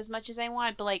seeing them as much as I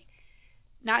want. But, like,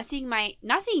 not seeing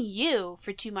you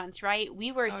for 2 months, right?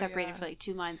 We were separated yeah. for like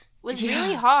 2 months. Was Yeah.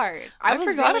 really hard. I was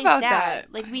forgot really about sad.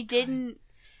 that. Like, Oh, we God. didn't.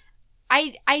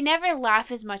 I never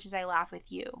laugh as much as I laugh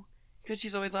with you. Because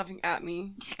she's always laughing at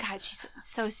me. God, she's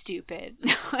so stupid.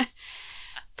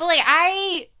 But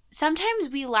like sometimes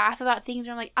we laugh about things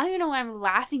where I'm like, I don't even know why I'm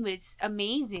laughing, but it's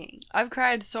amazing. I've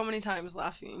cried so many times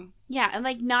laughing. Yeah, and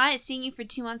like not seeing you for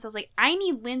 2 months, I was like, I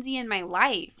need Lindsay in my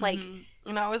life. Like,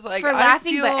 and I was like, for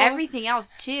laughing, but everything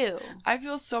else too. I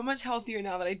feel so much healthier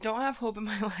now that I don't have hope in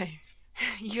my life.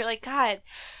 You're like, God,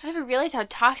 I never realized how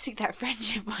toxic that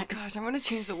friendship was. Gosh, I'm gonna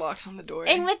change the locks on the door.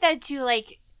 And with that too,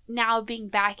 like now being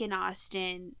back in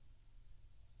Austin,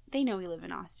 they know we live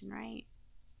in Austin, right?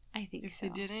 I think if so.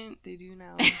 If they didn't, they do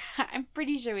now. I'm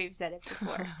pretty sure we've said it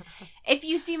before. If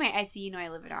you see my Etsy, you know I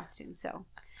live in Austin, so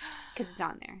because it's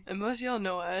on there. And most of y'all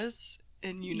know us,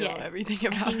 and you know yes. everything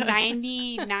about I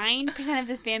think us. 99% of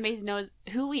this fan base knows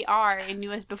who we are and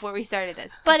knew us before we started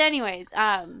this. But anyways,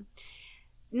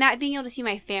 not being able to see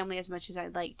my family as much as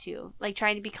I'd like to, like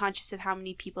trying to be conscious of how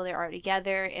many people there are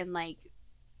together, and like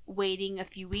waiting a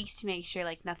few weeks to make sure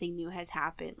like nothing new has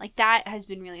happened. Like that has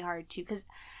been really hard too, because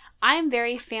I'm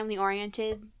very family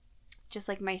oriented, just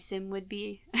like my sim would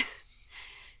be.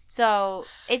 So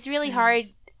it's really hard.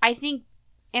 I think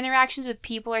interactions with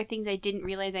people are things I didn't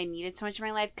realize I needed so much in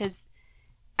my life, because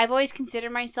I've always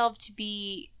considered myself to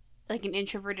be like an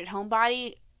introverted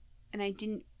homebody, and I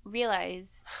didn't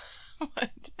realize.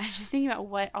 What? I'm just thinking about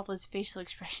what all those facial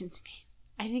expressions mean.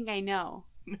 I think I know.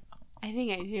 No. I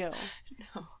think I do.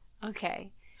 No.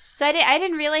 Okay. So I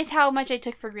didn't realize how much I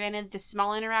took for granted the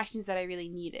small interactions that I really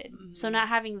needed. Mm-hmm. So not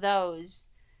having those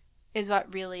is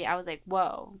what really, I was like,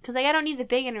 whoa. Because like I don't need the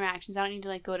big interactions. I don't need to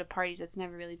like go to parties. That's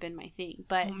never really been my thing.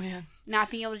 But oh, man.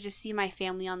 Not being able to just see my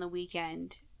family on the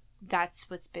weekend, that's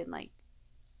what's been like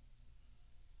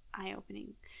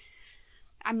eye-opening.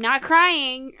 I'm not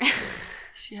crying.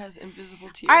 She has invisible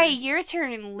tears. All right, your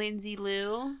turn, Lindsay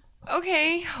Lou.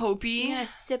 Okay, Hopi. I'm gonna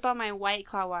sip on my White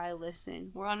Claw while I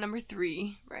listen. We're on number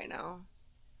 3 right now.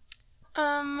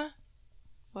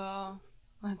 Well,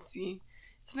 let's see.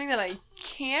 Something that I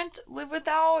can't live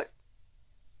without.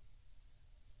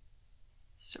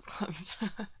 Strip clubs.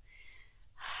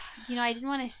 You know, I didn't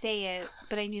want to say it,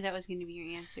 but I knew that was going to be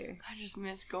your answer. I just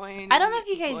miss going. I don't know if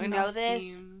you guys going know off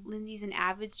this. steam. Lindsay's an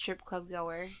avid strip club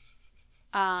goer.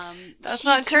 That's she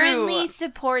not true. currently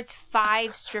supports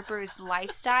 5 strippers'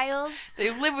 lifestyles. They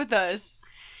live with us.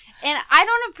 And I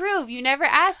don't approve. You never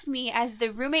asked me as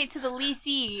the roommate to the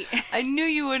leasee. I knew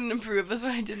you wouldn't approve. That's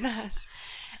why I didn't ask.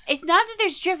 It's not that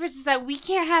there's strippers, it's that we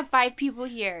can't have 5 people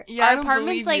here. Yeah, Our I don't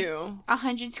apartment's believe like you.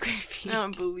 100 square feet. I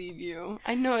don't believe you.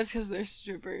 I know it's because they're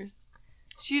strippers.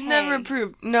 She'd Hey. never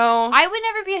approve. No. I would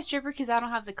never be a stripper because I don't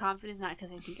have the confidence, not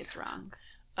because I think it's wrong.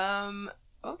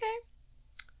 Okay.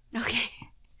 Okay.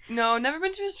 No, never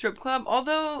been to a strip club,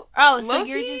 although... Oh, so low-key?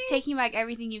 you're just taking back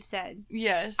everything you've said.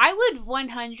 Yes. I would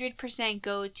 100%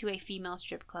 go to a female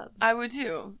strip club. I would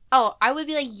too. Oh, I would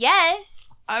be like,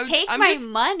 yes, take my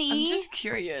money. I'm just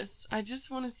curious. I just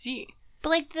want to see. But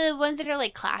like the ones that are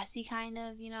like classy kind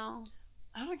of, you know?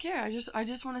 I don't care. I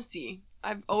just want to see.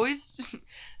 I've always,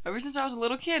 ever since I was a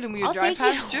little kid and we would I'll drive take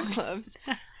you past to strip one. clubs,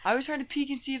 I always tried to peek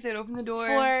and see if they'd open the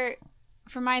door.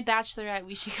 For my bachelorette,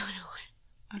 we should go to one.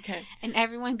 Okay. And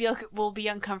everyone will be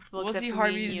uncomfortable We'll except see for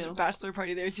Harvey's me and you. bachelor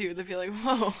party there too. They'll be like,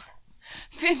 whoa,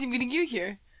 fancy meeting you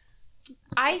here.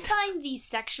 I find the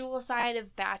sexual side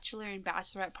of bachelor and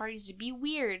bachelorette parties to be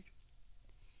weird.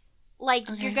 Like,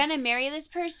 Okay. you're gonna marry this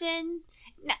person?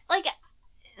 Like,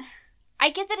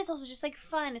 I get that it's also just, like,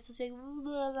 fun. It's supposed to be, like,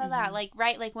 blah, blah, blah. Mhm. Like,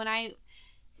 right? Like, when I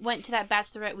went to that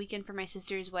bachelorette weekend for my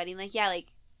sister's wedding, like, yeah, like,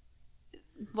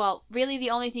 well, really the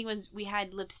only thing was we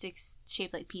had lipsticks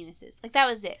shaped like penises. Like, that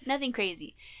was it. Nothing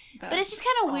crazy. But it's just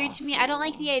kind of weird to me. I don't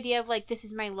like the idea of, like, this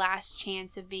is my last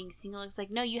chance of being single. It's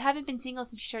like, no, you haven't been single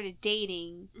since you started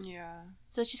dating. Yeah.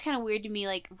 So it's just kind of weird to me,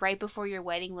 like, right before your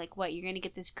wedding, like, what, you're going to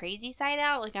get this crazy side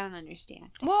out? Like, I don't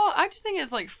understand. Well, I just think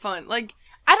it's, like, fun. Like,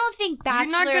 I don't think You're not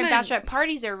bachelor and gonna- bachelorette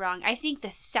parties are wrong. I think the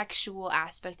sexual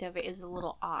aspect of it is a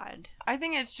little odd. I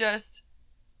think it's just,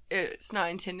 it's not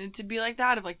intended to be like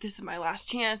that, of, like, this is my last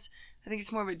chance. I think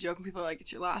it's more of a joke when people are like,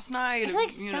 it's your last night. I feel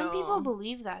like some people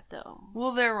believe that, though.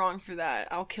 Well, they're wrong for that.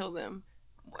 I'll kill them.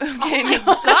 Okay, my no, I'm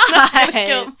not gonna God.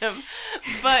 kill them.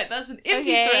 But that's an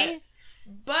empty threat.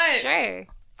 But Sure.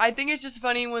 I think it's just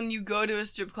funny when you go to a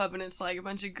strip club and it's like a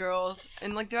bunch of girls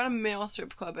and like they're at a male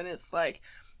strip club and it's like,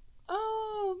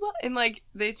 oh, blah, and like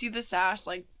they see the sash,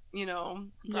 like, you know,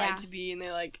 bride Yeah. to be, and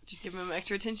they like just give them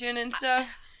extra attention and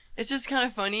stuff. It's just kind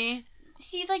of funny.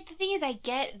 See, like, the thing is, I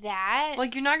get that.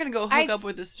 Like, you're not gonna go hook up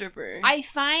with a stripper. I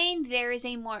find there is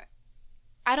a more...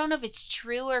 I don't know if it's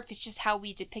true or if it's just how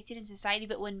we depict it in society,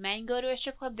 but when men go to a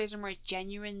strip club, there's a more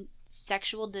genuine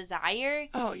sexual desire.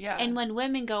 Oh, yeah. And when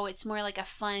women go, it's more like a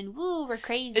fun, woo, we're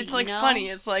crazy. It's like funny.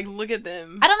 It's like, look at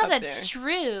them. I don't know if that's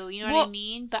true. You know what I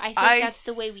mean? But I think that's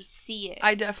the way we see it.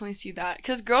 I definitely see that.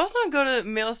 Because girls don't go to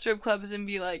male strip clubs and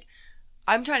be like,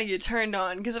 I'm trying to get turned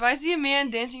on. Because if I see a man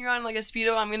dancing around like a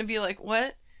Speedo, I'm going to be like,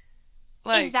 what?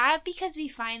 Like, is that because we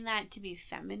find that to be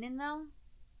feminine, though?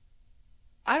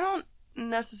 I don't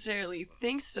necessarily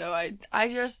think so. I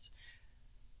just,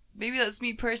 maybe that's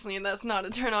me personally, and that's not a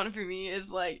turn on for me,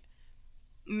 is like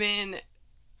men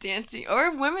dancing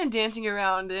or women dancing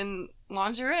around in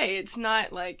lingerie. It's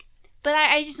not like. But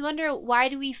I just wonder, why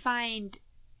do we find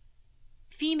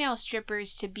female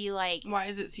strippers to be like, why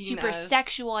is it seen super as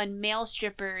sexual, and male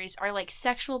strippers are like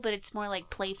sexual, but it's more like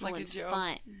playful like and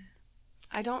fun?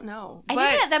 I don't know. I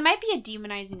think that might be a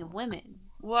demonizing of women.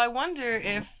 Well, I wonder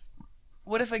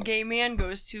what if a gay man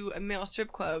goes to a male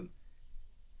strip club?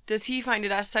 Does he find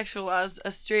it as sexual as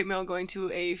a straight male going to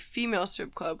a female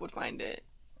strip club would find it?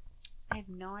 I have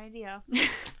no idea.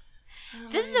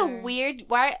 This is a weird,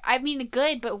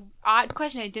 good but odd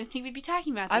question. I didn't think we'd be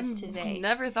talking about this today. I've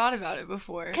never thought about it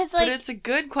before. But it's a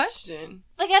good question.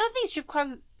 Like, I don't think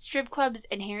strip clubs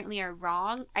inherently are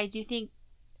wrong. I do think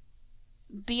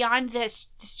beyond the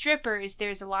strippers,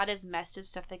 there's a lot of messed up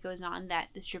stuff that goes on that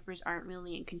the strippers aren't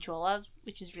really in control of,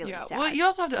 which is really sad. Well, you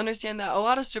also have to understand that a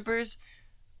lot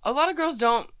of girls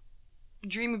don't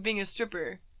dream of being a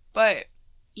stripper, but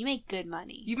you make good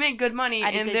money.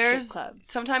 And there's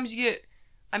sometimes you get,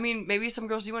 maybe some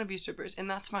girls do want to be strippers, and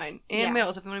that's fine. And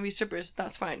males, if they want to be strippers,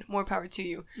 that's fine. More power to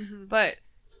you. Mm-hmm. But,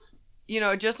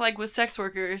 just like with sex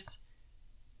workers,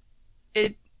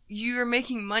 you're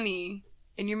making money,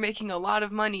 and you're making a lot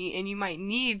of money, and you might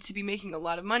need to be making a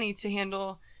lot of money to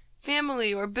handle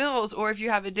family or bills, or if you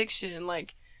have addiction,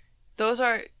 like,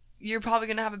 you're probably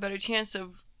going to have a better chance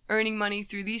of earning money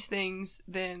through these things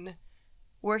than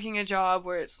working a job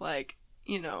where it's like,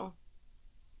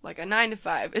 like a 9 to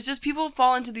 5. It's just people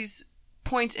fall into these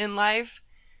points in life.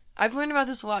 I've learned about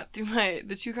this a lot through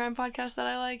the true crime podcast that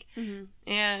I like. Mm-hmm.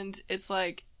 And it's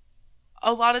like,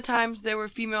 a lot of times there were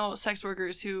female sex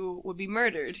workers who would be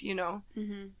murdered,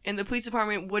 mm-hmm. and the police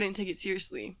department wouldn't take it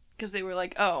seriously because they were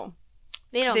like, oh,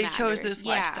 they chose this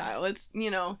lifestyle. It's,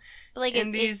 but like,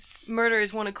 and these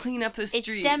murderers want to clean up the streets.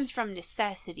 It stems from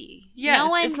necessity.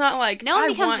 Yes, it's not like no one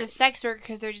becomes a sex worker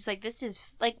because they're just like, this is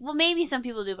like, well, maybe some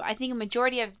people do, but I think a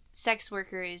majority of sex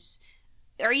workers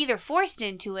are either forced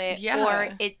into it or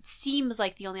it seems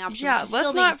like the only option. Yeah,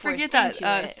 let's not forget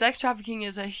that sex trafficking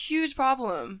is a huge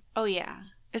problem. Oh yeah,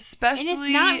 especially, and it's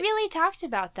not really talked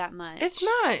about that much. It's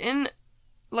not, and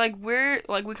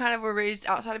we kind of were raised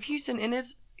outside of Houston, and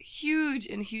it's huge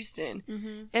in Houston.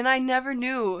 Mm-hmm. And I never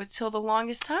knew until the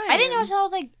longest time. I didn't know until I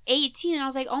was like 18, and I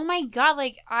was like, oh my god,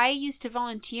 like I used to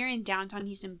volunteer in downtown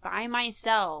Houston by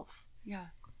myself. Yeah.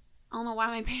 I don't know why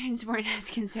my parents weren't as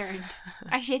concerned.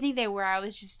 Actually, I think they were. I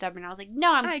was just stubborn. I was like,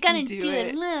 no, I'm gonna do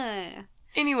it.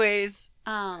 Anyways,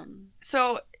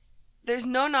 so there's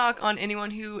no knock on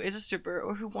anyone who is a stripper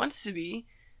or who wants to be,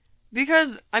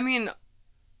 because I mean,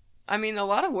 a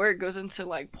lot of work goes into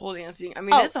like pole dancing.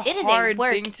 It's a hard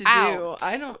thing to do.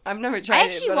 I've never tried it. I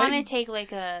actually want to take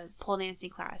like a pole dancing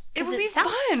class. It would be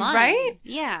fun, right?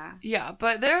 Yeah. Yeah,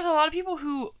 but there's a lot of people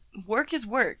who work is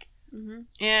work, mm-hmm.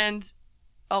 and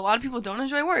a lot of people don't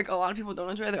enjoy work. A lot of people don't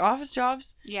enjoy their office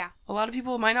jobs. Yeah. A lot of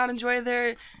people might not enjoy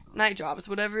their night jobs,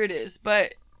 whatever it is.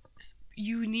 But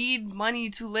you need money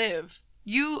to live.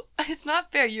 It's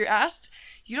not fair. You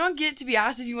don't get to be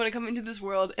asked if you want to come into this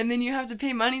world, and then you have to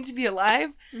pay money to be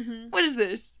alive? Mm-hmm. What is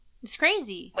this? It's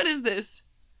crazy. What is this?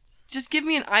 Just give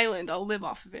me an island. I'll live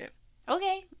off of it.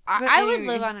 Okay. I would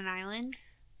live on an island.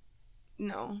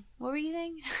 No. What were you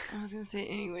saying? I was going to say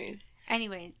anyways.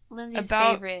 Anyway, Lindsay's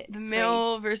about favorite the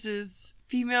male versus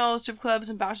female strip clubs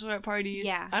and bachelorette parties.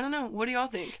 Yeah. I don't know. What do y'all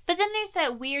think? But then there's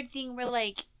that weird thing where,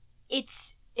 like, it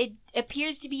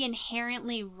appears to be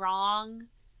inherently wrong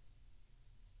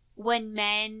when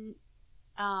men,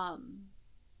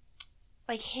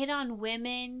 like, hit on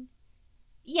women.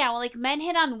 Yeah, well, like, men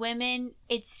hit on women,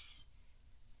 it's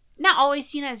not always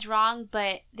seen as wrong,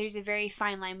 but there's a very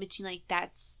fine line between, like,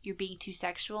 you're being too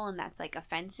sexual and that's, like,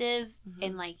 offensive, mm-hmm.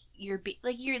 and, like, you're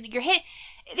hit.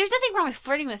 There's nothing wrong with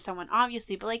flirting with someone,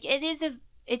 obviously, but, like,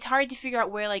 it's hard to figure out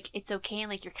where, like, it's okay and,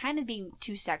 like, you're kind of being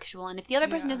too sexual, and if the other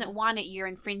person doesn't want it, you're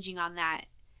infringing on that.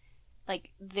 Like,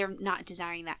 they're not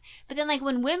desiring that. But then, like,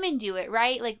 when women do it,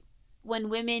 right? Like, when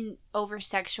women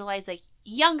over-sexualize, like,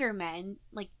 younger men,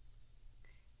 like,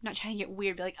 I'm not trying to get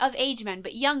weird, but, like, of age men,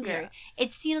 but younger,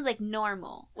 it's seen as, like,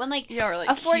 normal. When, like, or, like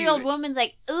a 40-year-old woman's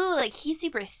like, ooh, like, he's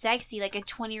super sexy, like a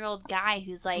 20-year-old guy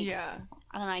who's, like,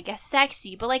 I don't know, I guess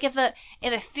sexy. But like if a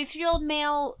 50-year-old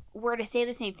male were to say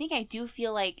the same thing, I do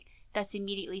feel like that's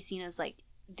immediately seen as like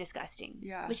disgusting.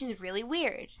 Yeah. Which is really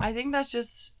weird. I think that's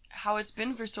just how it's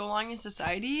been for so long in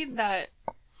society, that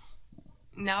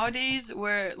nowadays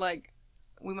where like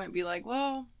we might be like,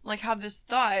 well, like have this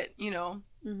thought,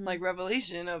 Mm-hmm. like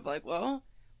revelation of like, well,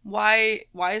 why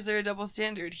is there a double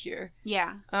standard here?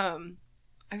 Yeah.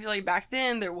 I feel like back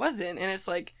then there wasn't, and it's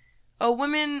like, oh,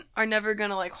 women are never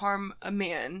gonna like harm a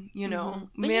man,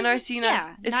 Mm-hmm. Men are seen as,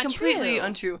 it's not completely true.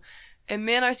 untrue, and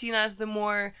men are seen as the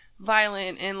more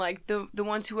violent and like the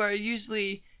ones who are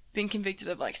usually being convicted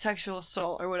of like sexual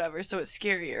assault or whatever, so it's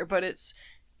scarier. But it's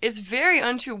very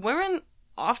untrue. Women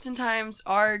oftentimes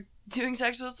are doing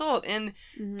sexual assault, and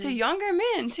Mm-hmm. to younger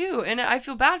men too, and I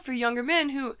feel bad for younger men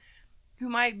who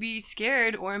might be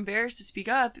scared or embarrassed to speak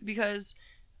up, because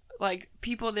like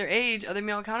people their age, other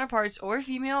male counterparts or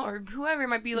female or whoever,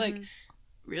 might be like,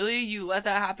 really, you let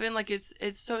that happen? Like it's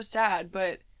so sad.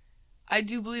 But I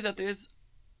do believe that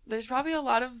there's probably a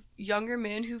lot of younger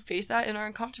men who face that and are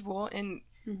uncomfortable and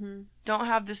Mm-hmm. don't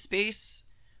have the space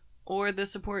or the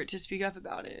support to speak up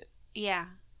about it. Yeah.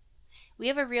 We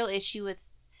have a real issue with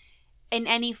in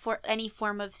any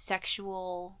form of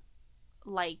sexual,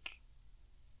 like,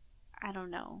 I don't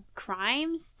know,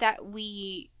 crimes that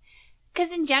we,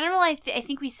 because in general I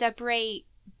think we separate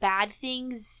bad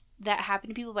things that happen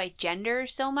to people by gender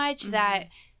so much Mm-hmm. that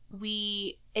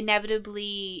we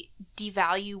inevitably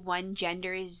devalue one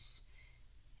gender's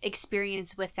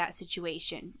experience with that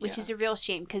situation, which is a real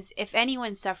shame, because if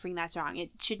anyone's suffering, that's wrong.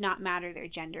 It should not matter their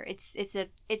gender. It's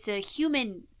a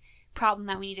human problem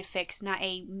that we need to fix, not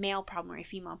a male problem or a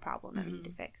female problem that we need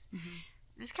to fix. Mm-hmm.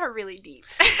 This got really deep.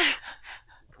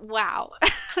 Wow.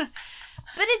 But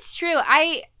it's true.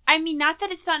 I mean, not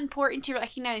that it's not important to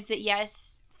recognize that,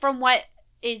 yes, from what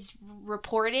is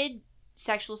reported,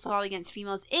 sexual assault against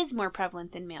females is more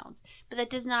prevalent than males, but that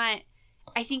does not,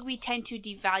 I think we tend to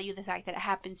devalue the fact that it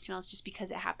happens to males just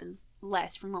because it happens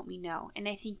less from what we know. And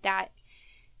I think that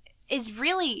is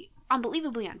really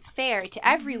unbelievably unfair to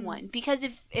everyone, because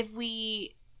if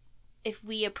we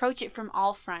approach it from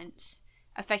all fronts,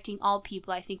 affecting all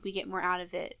people, I think we get more out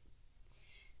of it.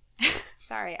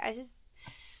 Sorry,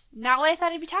 not what I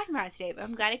thought I'd be talking about today, but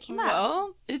I'm glad it came up.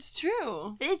 Well, it's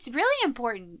true. But it's really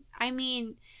important. I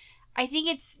mean, I think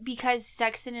it's because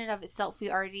sex in and of itself we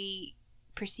already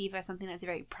perceive as something that's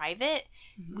very private.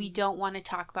 Mm-hmm. We don't want to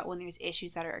talk about when there's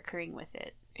issues that are occurring with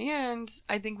it. And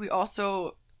I think we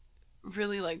also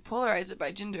really like polarize it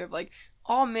by gender, of like,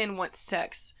 all men want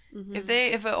sex. Mm-hmm.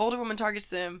 If an older woman targets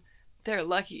them, they're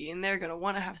lucky and they're gonna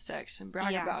want to have sex and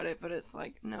brag about it. But it's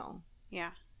like, no.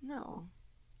 Yeah. No.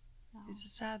 It's a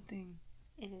sad thing.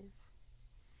 It is.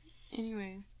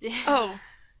 Anyways. Oh,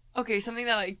 okay, something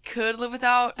that I could live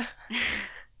without.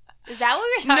 Is that what we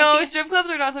were talking No, about? strip clubs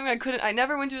are not something I couldn't. I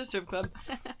never went to a strip club.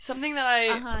 Something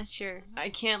that Sure. I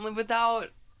can't live without.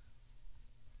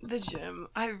 The gym.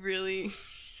 I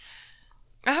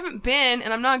haven't been,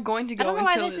 and I'm not going to go I don't know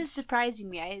until why this is surprising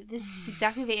me. This is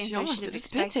exactly the answer I should have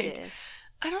expected.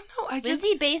 I don't know.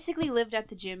 Lindsay basically lived at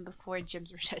the gym before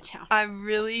gyms were shut down. I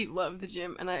really love the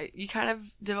gym, and you kind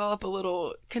of develop a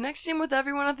little connection with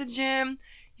everyone at the gym.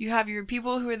 You have your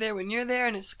people who are there when you're there,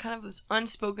 and it's kind of this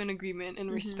unspoken agreement and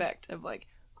respect of like,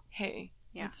 hey,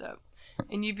 what's up?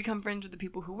 And you become friends with the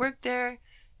people who work there,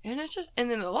 and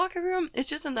and in the locker room, it's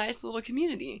just a nice little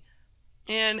community.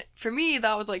 And for me,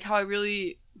 that was like how I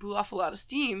really blew off a lot of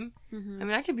steam. Mm-hmm. I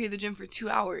mean, I could be at the gym for 2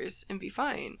 hours and be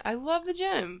fine. I love the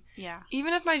gym. Yeah.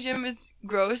 Even if my gym is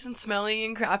gross and smelly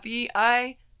and crappy,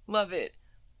 I love it.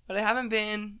 But I haven't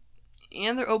been,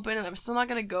 and they're open, and I'm still not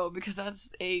going to go because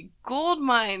that's a gold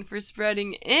mine for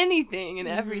spreading anything and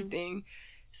everything.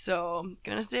 So I'm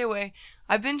going to stay away.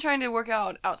 I've been trying to work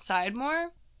out outside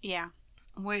more. Yeah.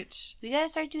 Which... we gotta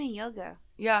start doing yoga.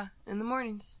 Yeah, in the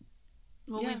mornings.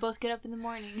 Well, we both get up in the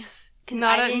morning.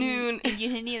 Not at noon. And you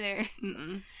didn't either.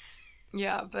 Mm-mm.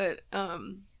 Yeah, but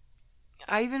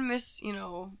I even miss,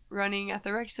 running at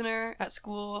the rec center at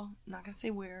school. I'm not gonna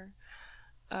say where.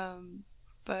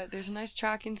 But there's a nice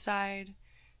track inside.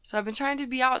 So I've been trying to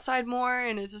be outside more,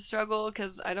 and it's a struggle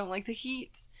because I don't like the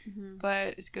heat. Mm-hmm.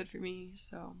 But it's good for me,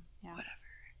 so whatever.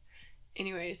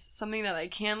 Anyways, something that I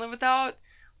can live without,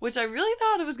 which I really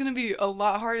thought it was gonna be a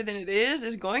lot harder than it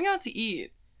is going out to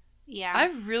eat. Yeah.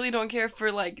 I really don't care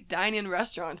for, like, dine-in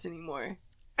restaurants anymore.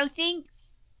 I think...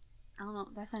 I don't know.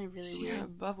 That sounded really weird. She had a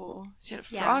bubble. She had a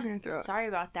frog in her throat. Sorry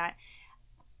about that.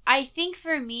 I think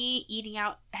for me, eating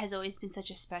out has always been such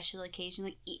a special occasion.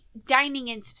 Like, dining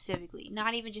in specifically.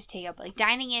 Not even just takeout, but, like,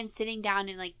 dining in, sitting down,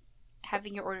 and, like,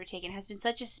 having your order taken has been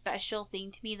such a special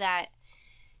thing to me that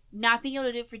not being able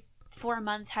to do it 4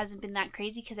 months hasn't been that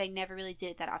crazy because I never really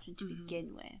did it that often to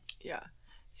begin with. Yeah.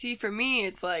 See, for me,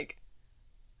 it's like,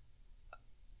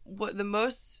 what the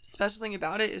most special thing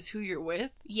about it is who you're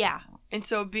with. Yeah. And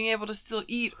so being able to still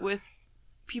eat with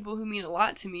people who mean a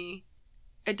lot to me,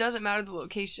 it doesn't matter the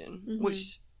location,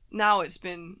 which now it's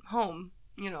been home,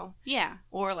 you know. Yeah.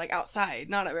 Or like outside,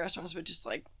 not at restaurants, but just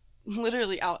like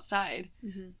literally outside.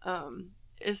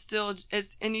 Is still,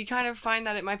 and you kind of find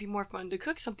that it might be more fun to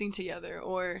cook something together,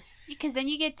 or because then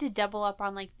you get to double up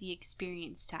on like the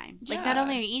experience time. Yeah. Like not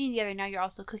only are you eating together, now you're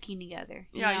also cooking together.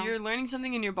 You know? You're learning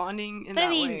something and you're bonding in but that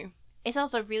I mean, way. It's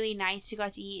also really nice to go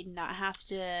out to eat and not have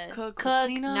to cook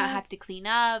not have to clean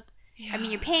up. Yeah. I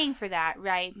mean, you're paying for that,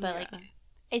 right? But like,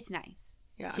 it's nice.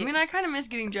 Yeah, too. I mean, I kind of miss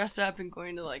getting dressed up and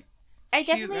going to like I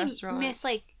cute definitely restaurants. miss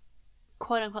like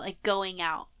quote unquote like going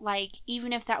out. Like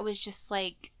even if that was just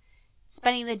like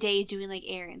spending the day doing like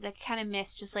errands, I kind of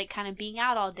miss just like kind of being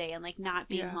out all day and like not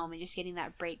being home and just getting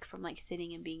that break from like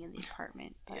sitting and being in the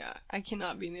apartment. But. Yeah, I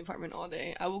cannot be in the apartment all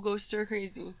day. I will go stir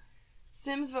crazy.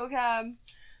 Sims vocab.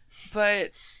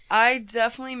 But I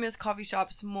definitely miss coffee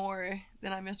shops more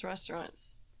than I miss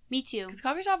restaurants. Me too. Because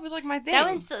coffee shop was like my thing.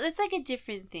 That's like a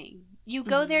different thing. You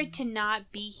go there to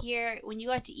not be here. When you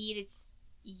go out to eat, it's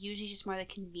usually just more the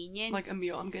convenience. Like a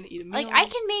meal. I'm going to eat a meal. Like, I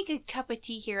can make a cup of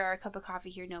tea here or a cup of coffee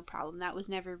here, no problem. That was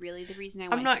never really the reason I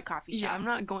went to a coffee shop. Yeah, I'm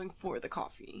not going for the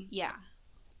coffee. Yeah.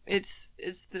 It's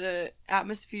the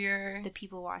atmosphere. The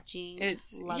people watching.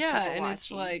 It's, and watching.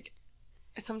 It's like,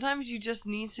 sometimes you just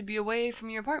need to be away from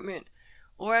your apartment.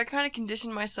 Or I kind of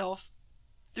conditioned myself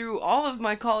through all of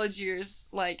my college years,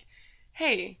 like,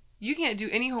 hey, you can't do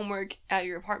any homework at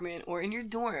your apartment or in your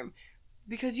dorm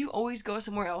because you always go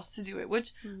somewhere else to do it,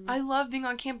 which I love being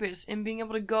on campus and being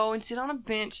able to go and sit on a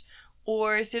bench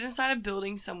or sit inside a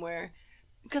building somewhere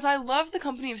because I love the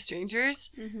company of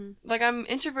strangers. Like, I'm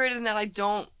introverted in that I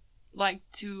don't like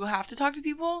to have to talk to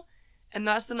people, and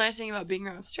that's the nice thing about being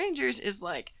around strangers is,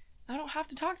 like, I don't have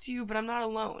to talk to you, but I'm not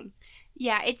alone.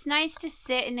 Yeah, it's nice to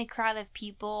sit in a crowd of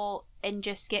people and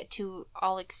just get to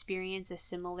all experience a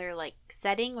similar, like,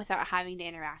 setting without having to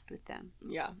interact with them.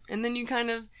 Yeah, and then you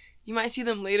might see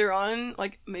them later on,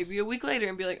 like, maybe a week later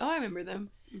and be like, oh, I remember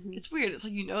them. It's weird. It's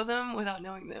like you know them without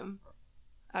knowing them.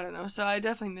 I don't know, so I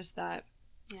definitely missed that.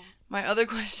 Yeah. My other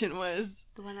question was...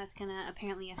 the one that's gonna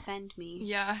apparently offend me.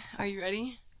 Yeah, are you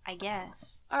ready? I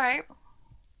guess. Alright.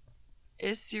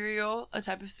 Is cereal a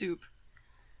type of soup?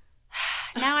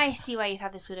 Now I see why you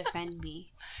thought this would offend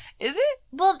me. Is it?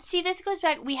 Well, see, this goes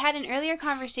back. We had an earlier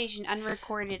conversation,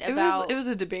 unrecorded, about... It was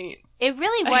a debate. It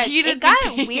really was. It got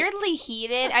debate. weirdly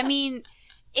heated. I mean,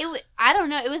 I don't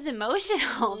know. It was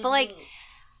emotional. But, like,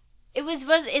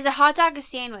 is a hot dog a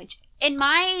sandwich? And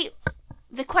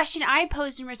the question I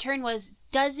posed in return was,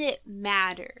 does it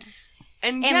matter?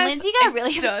 And yes, Lindsay got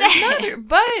really upset. Does matter,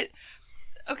 but,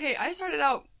 okay, I started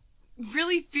out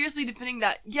really fiercely defending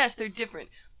that, yes, they're different.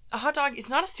 A hot dog is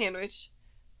not a sandwich.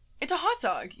 It's a hot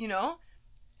dog, you know?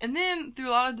 And then, through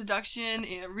a lot of deduction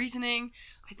and reasoning,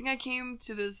 I think I came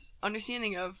to this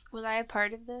understanding of... Was I a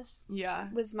part of this? Yeah.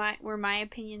 Were my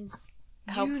opinions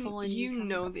helpful in you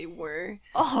know they were.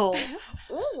 Oh.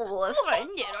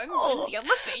 Offended. I'm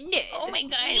offended. Oh my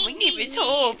god, my name is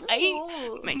Hope.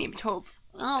 My name is Hope.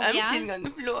 Oh, I'm sitting on the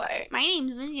floor. My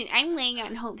name's Lindsay. I'm laying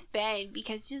on Hope's bed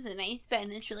because she's a nice bed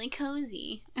and it's really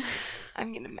cozy.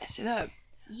 I'm gonna mess it up.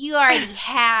 You already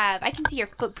have. I can see your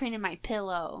footprint in my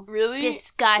pillow. Really?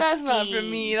 Disgusting. That's not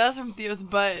from me. That's from Theo's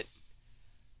butt.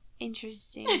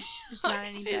 Interesting. It's not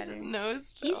any better. His nose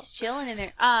still. He's chilling in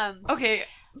there. Okay,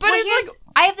 but well, it's like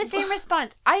I have the same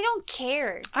response. I don't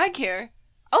care. I care.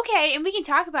 Okay, and we can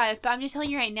talk about it, but I'm just telling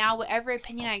you right now, whatever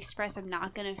opinion I express, I'm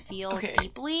not gonna feel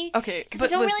deeply. Okay, because I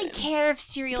don't really care if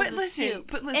cereal's a soup.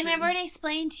 But listen. And I've already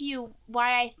explained to you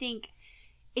why I think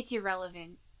it's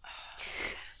irrelevant.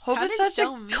 Hope is such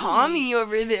a commie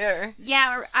over there.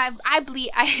 Yeah, I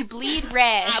bleed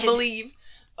red. I believe.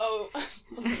 Oh.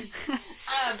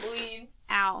 I believe.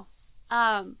 Ow.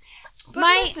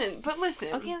 But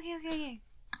listen. Okay.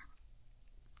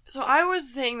 So I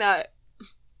was saying that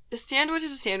a sandwich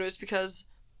is a sandwich because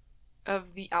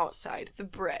of the outside, the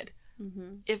bread.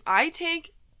 If I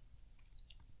take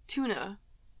tuna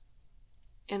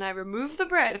and I remove the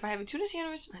bread, if I have a tuna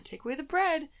sandwich and I take away the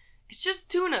bread, it's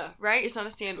just tuna, right? It's not a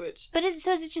sandwich. But is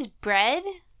it just bread?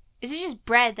 Is it just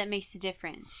bread that makes the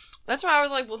difference? That's why I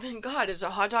was like, well, then, God, is a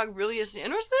hot dog really a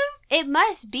sandwich then? It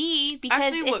must be,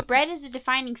 because actually, if bread is the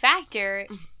defining factor,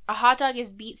 a hot dog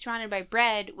is meat surrounded by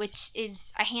bread, which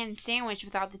is a ham sandwich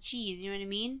without the cheese, you know what I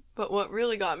mean? But what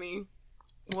really got me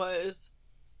was,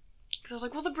 because I was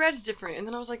like, well, the bread's different. And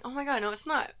then I was like, oh my God, no, it's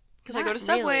not. Because I go to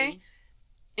Subway,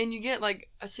 and you get like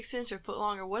a 6-inch or foot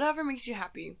long or whatever makes you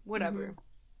happy. Whatever. Mhm.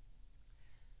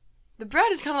 The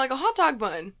bread is kind of like a hot dog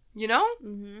bun, you know?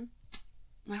 Mm-hmm.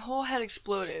 My whole head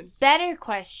exploded. Better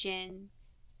question.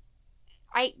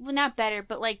 Well, not better,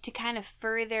 but like to kind of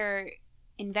further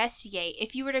investigate.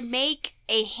 If you were to make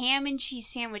a ham and cheese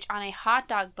sandwich on a hot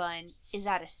dog bun, is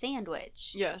that a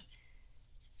sandwich? Yes.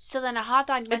 So then a hot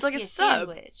dog must like be a a sub.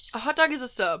 sandwich. A hot dog is a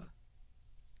sub.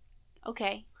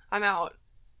 Okay. I'm out.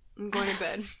 I'm going to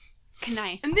bed. Good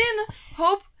night. And then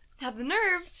Hope had the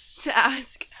nerve to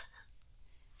ask,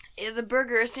 is a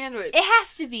burger a sandwich? It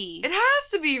has to be. It has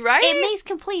to be, right? It makes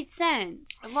complete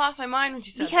sense. I lost my mind when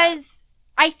she said that. Because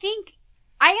I think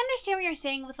I understand what you're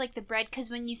saying with like the bread,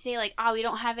 because when you say like, oh, we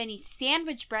don't have any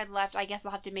sandwich bread left, I guess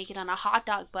I'll have to make it on a hot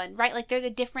dog bun, right? Like there's a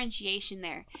differentiation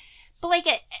there. But like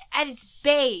at its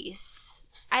base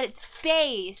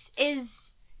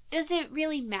does it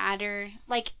really matter?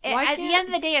 Like at the end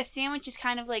of the day, a sandwich is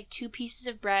kind of like two pieces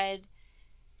of bread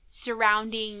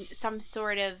surrounding some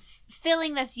sort of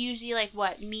filling that's usually like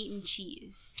what, meat and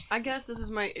cheese. I guess this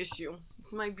is my issue. This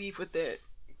is my beef with it.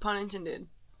 Pun intended.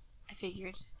 I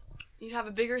figured. You have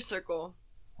a bigger circle,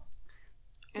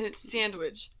 and it's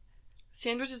sandwich.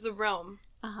 Sandwich is the realm,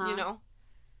 you know?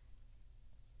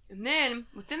 And then,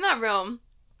 within that realm,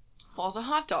 falls a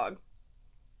hot dog.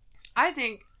 I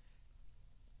think,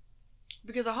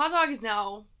 because a hot dog is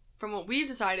now, from what we've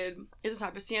decided, is a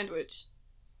type of sandwich.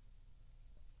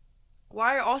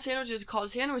 Why are all sandwiches called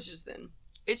sandwiches then?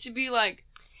 It should be like,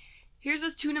 here's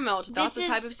this tuna melt, that's a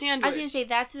type of sandwich. I was going to say,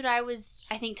 that's what I was,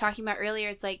 I think, talking about earlier.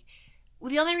 It's like,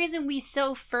 the only reason we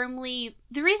so firmly,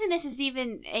 the reason this is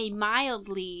even a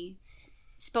mildly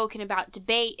spoken about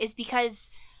debate is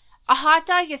because a hot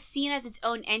dog is seen as its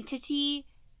own entity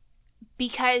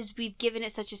because we've given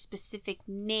it such a specific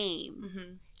name.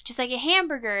 Mm-hmm. Just like a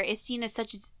hamburger is seen as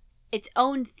such its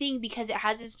own thing because it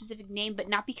has a specific name, but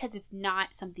not because it's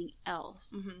not something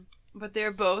else. Mm-hmm. But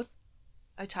they're both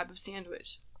a type of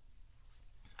sandwich.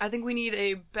 I think we need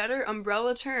a better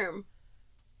umbrella term.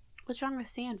 What's wrong with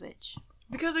sandwich?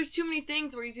 Because there's too many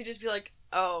things where you could just be like,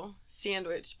 oh,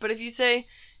 sandwich. But if you say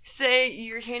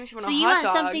you're handing someone a hot dog. So you want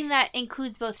something that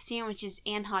includes both sandwiches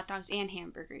and hot dogs and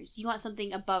hamburgers. You want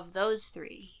something above those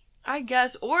three. I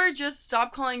guess. Or just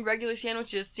stop calling regular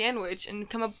sandwiches sandwich and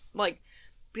come up,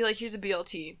 be like, here's a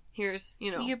BLT. Here's,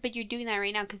 you know. But you're doing that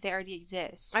right now because they already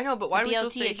exist. I know, but why do we still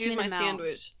say, here's my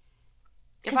sandwich?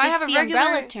 Because it's the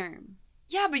umbrella term.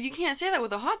 Yeah, but you can't say that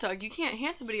with a hot dog. You can't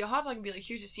hand somebody a hot dog and be like,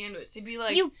 here's your sandwich. They'd be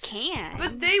like... You can.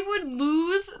 But they would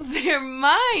lose their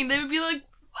mind. They would be like,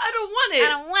 I don't want it. I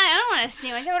don't want a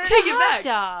sandwich. I want a hot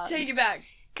dog. Take it back.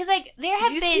 Because, like, Do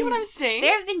you see what I'm saying?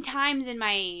 There have been times in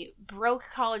my broke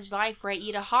college life where I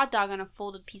eat a hot dog on a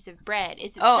folded piece of bread.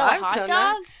 Is it still a hot dog?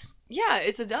 That. Yeah,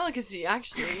 it's a delicacy,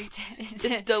 actually.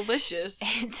 it's delicious.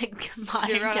 It's a modern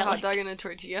delicacy. You ever had a hot dog in a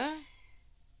tortilla?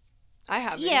 I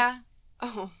haven't. Yeah.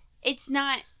 Oh. It's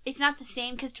not the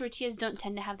same because tortillas don't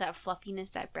tend to have that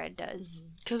fluffiness that bread does.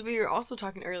 Because we were also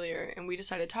talking earlier, and we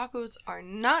decided tacos are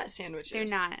not sandwiches. They're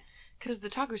not. Because the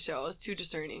taco shell is too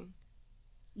discerning.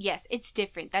 Yes, it's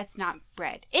different. That's not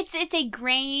bread. It's a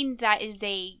grain that is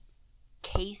a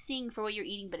casing for what you're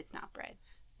eating, but it's not bread.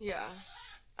 Yeah.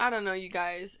 I don't know, you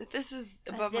guys. This is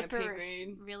above my pay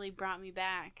grade. Really brought me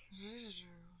back.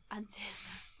 Unzip.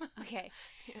 Okay.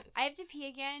 Yes. I have to pee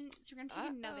again, so we're going to take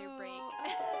another break.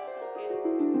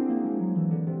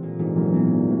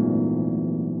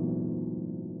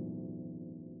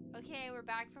 Okay, we're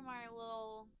back from our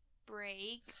little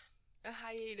break. A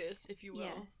hiatus, if you will.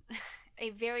 Yes.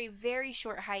 A very, very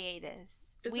short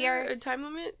hiatus. Is there a time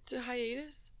limit to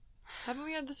hiatus? Haven't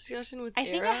we had this discussion with Era?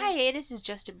 I think a hiatus is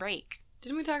just a break.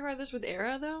 Didn't we talk about this with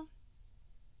Era, though?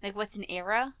 Like, what's an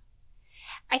era?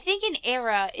 I think an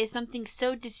era is something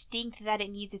so distinct that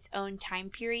it needs its own time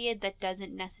period that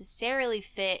doesn't necessarily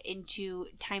fit into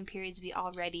time periods we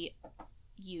already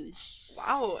use.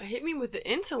 Wow, hit me with the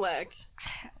intellect.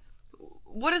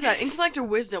 What is that, intellect or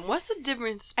wisdom? What's the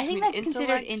difference between I think that's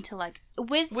considered intellect.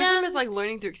 Wisdom is like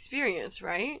learning through experience,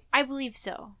 right? I believe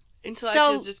so.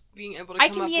 Intellect is just being able to come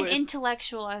up with... I can be an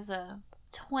intellectual as a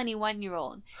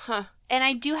 21-year-old. Huh. And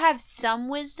I do have some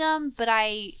wisdom, but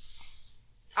I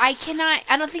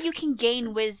don't think you can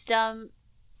gain wisdom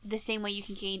the same way you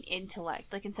can gain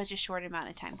intellect, like in such a short amount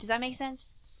of time. Does that make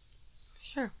sense?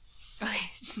 Sure. Okay,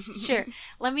 sure.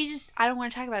 I don't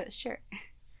want to talk about it. Sure.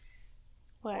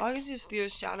 What? Why is just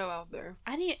Theo's shadow out there?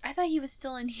 I thought he was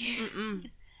still in here. Mm-mm.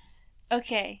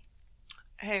 Okay.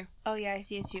 Hey. Oh, yeah, I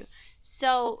see it too.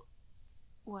 So,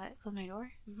 what? Close my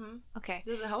door? Mm-hmm. Okay.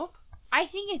 Does it help? I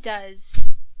think it does.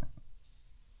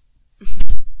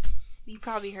 You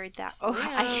probably heard that. Oh,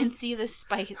 I Slam. can see the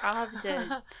spike. I'll have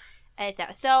to edit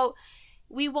that. So,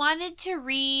 we wanted to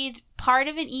read part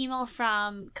of an email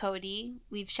from Cody.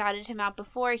 We've shouted him out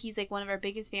before. He's like one of our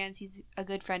biggest fans. He's a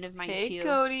good friend of mine Hey, too.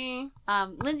 Cody.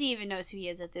 Lindsay even knows who he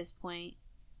is at this point.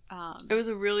 It was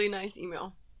a really nice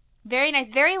email. Very nice,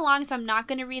 very long, so I'm not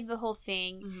going to read the whole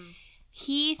thing. Mm-hmm.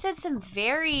 He said some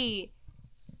very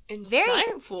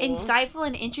Insightful. insightful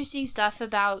and interesting stuff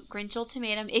about Grinch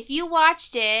Ultimatum. If you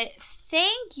watched it,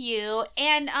 thank you,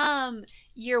 and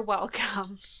you're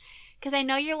welcome. Because I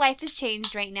know your life has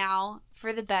changed right now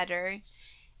for the better,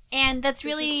 and that's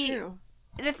This is really true.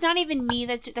 that's not even me.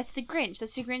 That's the Grinch.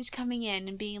 That's the Grinch coming in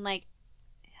and being like,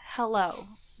 "Hello,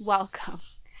 welcome."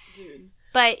 Dude.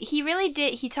 But he really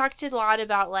did. He talked a lot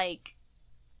about like,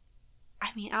 I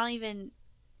mean,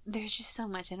 there's just so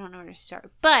much. I don't know where to start.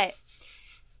 But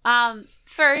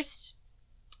first,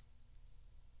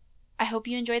 I hope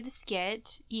you enjoyed the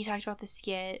skit. He talked about the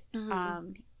skit.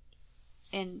 Mhm.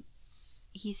 And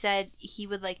he said he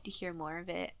would like to hear more of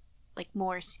it, like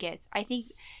more skits. I think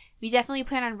we definitely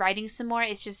plan on writing some more.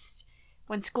 It's just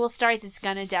when school starts, it's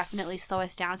gonna definitely slow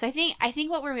us down. So I think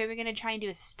what we're maybe gonna try and do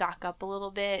is stock up a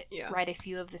little bit, Yeah. write a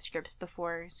few of the scripts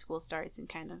before school starts, and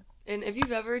kind of. And if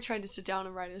you've ever tried to sit down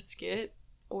and write a skit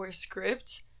or a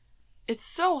script, it's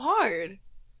so hard.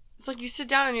 It's like you sit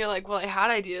down and you're like, well, I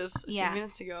had ideas a Yeah. few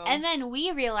minutes ago. And then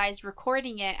we realized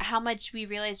recording it how much we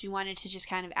realized we wanted to just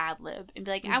kind of ad lib and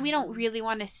be like, we don't Mhm. really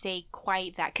want to say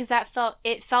quite that, because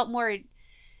it felt more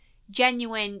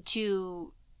genuine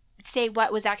to say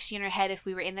what was actually in our head if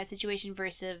we were in that situation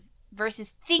versus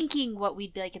thinking what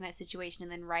we'd be like in that situation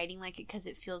and then writing like it, because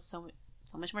it feels so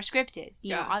much more scripted.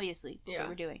 You know, Yeah. obviously, that's Yeah. what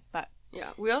we're doing. But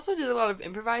Yeah, we also did a lot of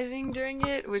improvising during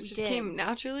it, which We just did. came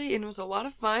naturally and was a lot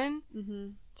of fun.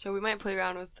 mhm. So we might play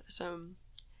around with some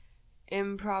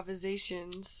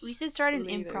improvisations. We should start an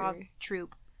Later. improv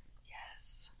troupe.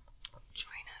 Yes.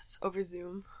 Join us over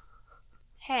Zoom.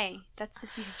 Hey, that's the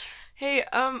future. Hey,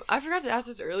 I forgot to ask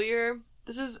this earlier.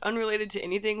 This is unrelated to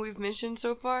anything we've mentioned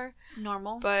so far,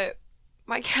 Normal. but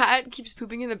my cat keeps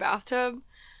pooping in the bathtub.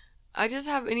 I just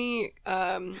have any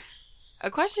a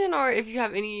question, or if you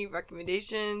have any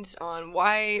recommendations on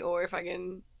why, or if I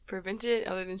can prevent it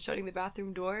other than shutting the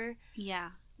bathroom door.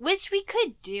 Yeah. Which we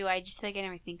could do. I just feel like I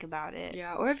never think about it.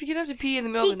 Yeah, or if you get up to pee in the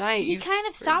middle of the night. He you kind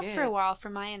of stopped for a forget. while,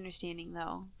 from my understanding,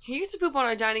 though. He used to poop on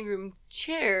our dining room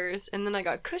chairs, and then I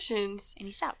got cushions, And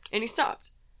he stopped. and he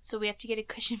stopped. So we have to get a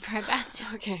cushion for our bathtub.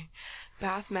 Okay.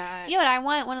 Bath mat. You know what? I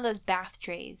want one of those bath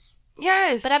trays.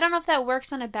 Yes! But I don't know if that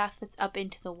works on a bath that's up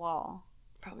into the wall.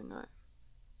 Probably not.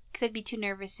 Because I'd be too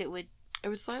nervous it would... It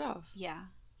would slide off. Yeah.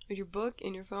 With your book,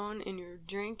 and your phone, and your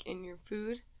drink, and your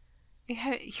food.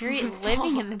 You're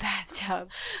living in the bathtub.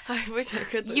 I wish I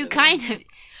could live You in the kind bathtub.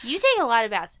 of... You take a lot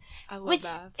of baths. I love Which,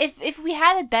 baths. if we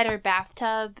had a better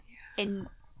bathtub and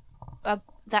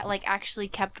that like actually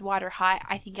kept water hot,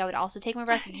 I think I would also take more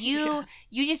baths. Yeah.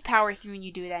 You just power through and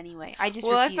you do it anyway. I just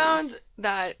Well, refuse. I found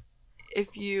that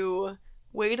if you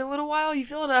wait a little while, you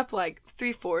fill it up like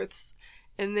 3/4,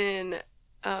 and then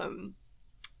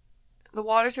the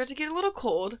water starts to get a little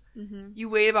cold. Mm-hmm. You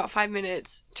wait about 5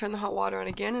 minutes, turn the hot water on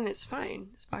again, and it's fine.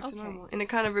 It's back to Okay. normal. And it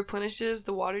kind of replenishes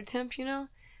the water temp, you know?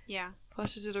 Yeah.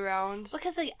 Flushes it around.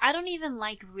 Because like I don't even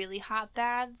like really hot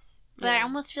baths, but I Yeah.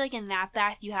 almost feel like in that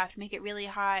bath you have to make it really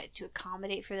hot to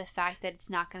accommodate for the fact that it's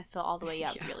not going to fill all the way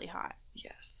up Yeah. really hot.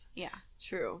 Yes. Yeah.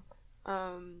 True.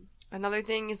 Another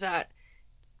thing is that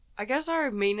I guess our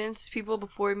maintenance people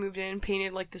before we moved in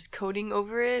painted like this coating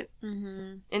over it,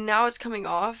 Mm-hmm. and now it's coming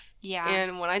off. Yeah.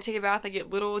 And when I take a bath, I get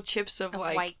little chips of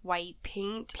like white.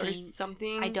 paint or paint.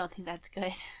 something. I don't think that's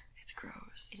good. It's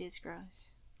gross. It is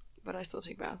gross. But I still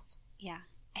take baths Yeah.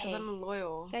 because Hey, I'm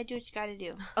loyal. you gotta do what you gotta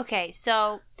do. Okay,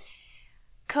 so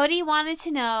Cody wanted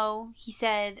to know, he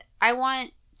said, I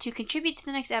want to contribute to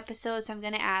the next episode, so I'm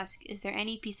going to ask, is there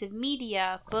any piece of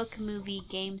media, book, movie,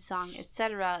 game, song,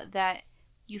 etc., that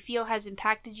you feel has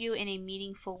impacted you in a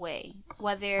meaningful way?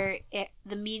 Whether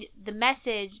the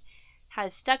message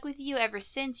has stuck with you ever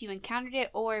since you encountered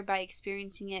it, or by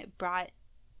experiencing it brought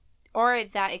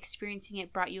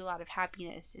you a lot of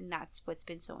happiness, and that's what's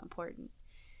been so important.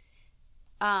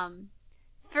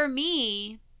 For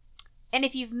me, and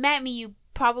if you've met me, you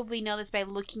probably know this by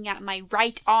looking at my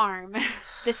right arm.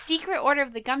 The Secret Order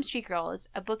of the Gumstreet Girls,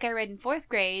 a book I read in 4th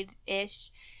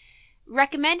grade-ish,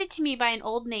 recommended to me by an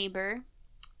old neighbor,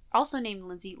 also named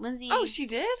Lindsay. Lindsay. Oh, she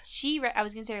did? I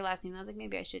was gonna say her last name. I was like,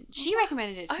 maybe I shouldn't. She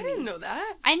recommended it to I me. didn't know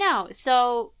that. I know.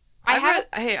 So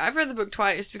I've read the book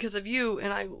twice because of you,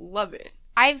 and I love it.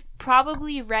 I've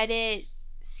probably read it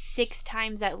 6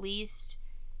 times at least.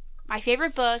 My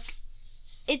favorite book.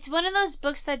 It's one of those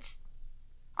books that's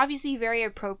obviously very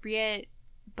appropriate,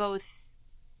 both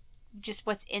just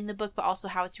what's in the book, but also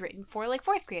how it's written for, like,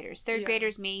 4th graders. 3rd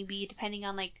graders, maybe, depending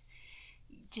on, like,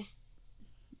 just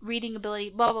reading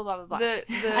ability, blah, blah, blah, blah, blah. The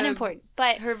Unimportant.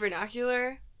 But her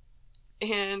vernacular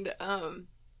and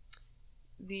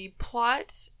the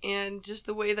plot and just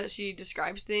the way that she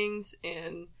describes things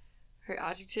and her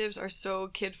adjectives are so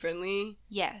kid-friendly.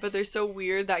 yes. But they're so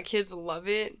weird that kids love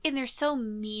it. And they're so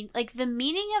mean. Like, the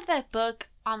meaning of that book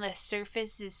on the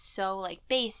surface is so, like,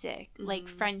 basic. Like,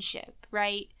 friendship,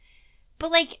 right?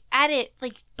 But, like, at it,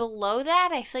 like, below that,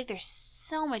 I feel like there's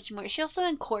so much more. She also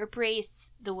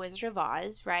incorporates The Wizard of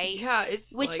Oz, right? Yeah,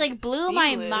 it's which, like, blew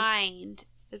my seamless. mind.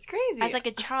 It's crazy. As, like,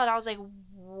 a child, I was like,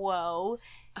 whoa.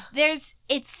 It's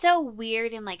so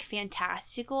weird and, like,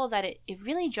 fantastical that it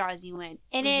really draws you in.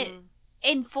 And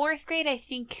in 4th grade, I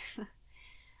think,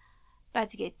 about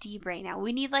to get deep right now.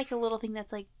 We need, like, a little thing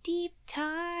that's, like, deep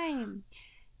time.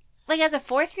 Like, as a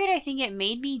 4th grader, I think it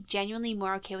made me genuinely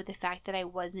more okay with the fact that I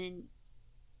wasn't,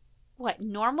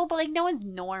 normal? But, like, no one's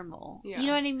normal. Yeah. You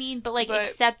know what I mean? But, like,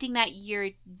 accepting that you're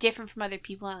different from other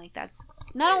people, and, like, that's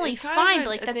not only it's kind fine, of but,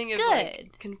 like, that's thing good. Of,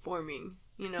 like, conforming,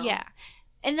 you know? Yeah.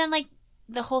 And then, like,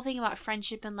 the whole thing about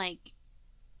friendship and, like,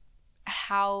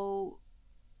 how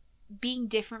being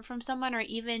different from someone or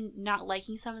even not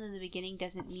liking someone in the beginning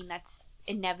doesn't mean that's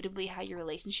inevitably how your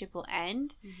relationship will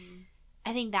end.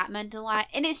 I think that meant a lot.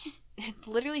 And it's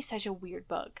literally such a weird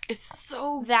book. It's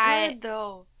so good,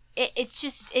 though.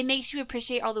 It makes you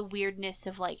appreciate all the weirdness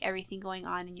of, like, everything going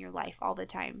on in your life all the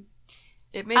time.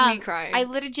 It made me cry. I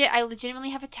legitimately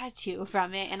have a tattoo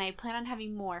from it, and I plan on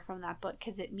having more from that book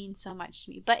because it means so much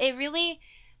to me. But it really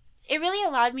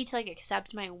allowed me to, like,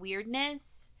 accept my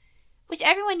weirdness, which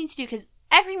everyone needs to do because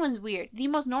everyone's weird. The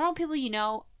most normal people you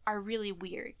know are really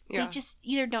weird. Yeah. They just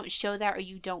either don't show that or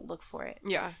you don't look for it.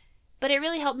 Yeah. But it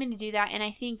really helped me to do that, and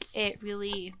I think it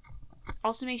really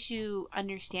also makes you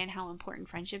understand how important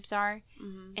friendships are,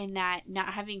 and that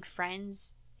not having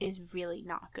friends is really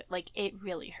not good. Like, it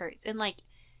really hurts. And, like,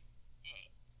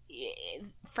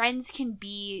 friends can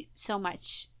be so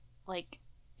much, like,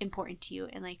 important to you,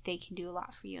 and, like, they can do a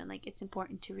lot for you, and, like, it's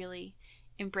important to really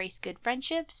embrace good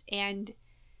friendships, and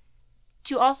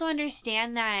to also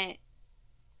understand that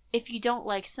if you don't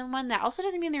like someone, that also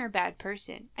doesn't mean they're a bad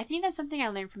person. I think that's something I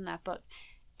learned from that book.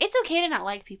 It's okay to not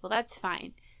like people, that's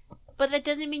fine. But that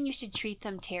doesn't mean you should treat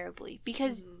them terribly.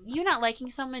 Because you not liking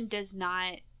someone does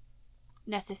not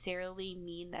necessarily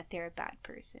mean that they're a bad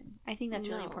person. I think that's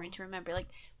really important to remember. Like,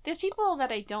 there's people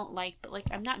that I don't like, but, like,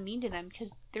 I'm not mean to them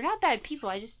because they're not bad people.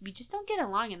 We just don't get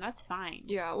along, and that's fine.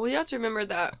 Yeah, well, you have to remember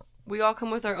that we all come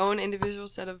with our own individual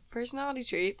set of personality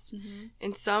traits,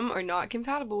 and some are not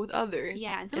compatible with others.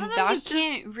 Yeah, and some of them you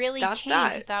can't really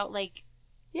change without, like,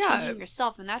 changing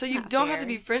yourself, and that's so you don't have to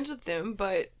be friends with them,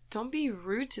 but don't be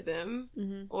rude to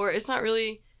them, or it's not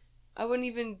really. I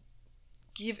wouldn't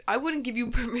give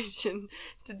you permission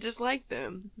to dislike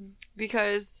them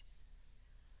because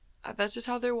that's just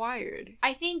how they're wired.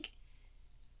 I think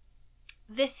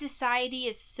this society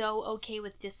is so okay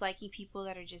with disliking people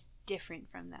that are just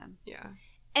different from them. Yeah.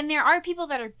 And there are people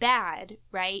that are bad,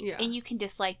 right? Yeah. And you can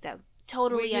dislike them.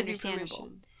 Totally understandable.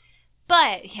 Permission.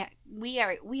 But yeah, we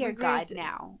are God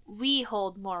now. We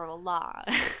hold moral law.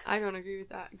 I don't agree with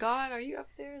that. God, are you up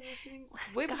there listening?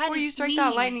 Wait God, before you strike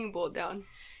that lightning bolt down.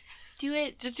 Do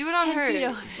it. Just do it on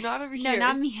her, not over here. No,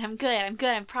 not me. I'm good.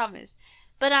 I promise.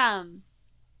 But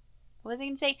what was I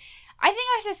gonna say? I think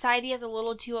our society is a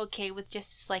little too okay with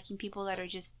just disliking people that are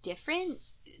just different,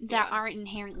 that aren't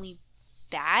inherently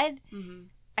bad.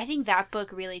 I think that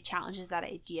book really challenges that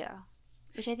idea,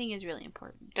 which I think is really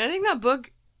important. And I think that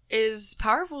book is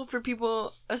powerful for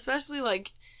people, especially,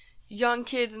 like, young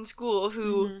kids in school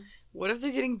who, what if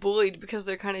they're getting bullied because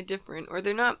they're kind of different, or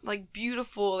they're not, like,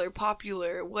 beautiful or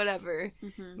popular, whatever,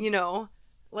 you know?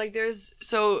 Like,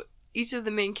 so each of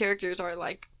the main characters are,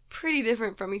 like, pretty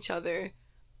different from each other,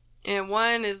 and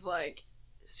one is, like,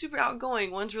 super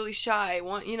outgoing, one's really shy,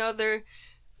 one, you know,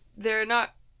 they're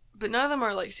not, but none of them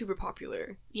are, like, super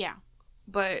popular. Yeah.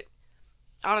 But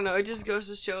I don't know, it just goes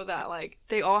to show that, like,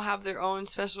 they all have their own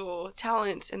special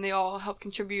talents, and they all help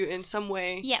contribute in some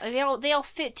way. Yeah, they all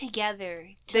fit together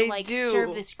to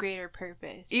serve this greater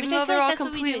purpose. Even though they're all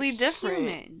completely different.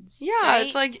 Humans, yeah, right?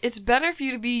 It's like, it's better for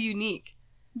you to be unique.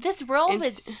 This world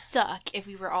would suck if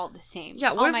we were all the same.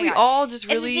 Yeah, what if we all just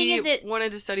really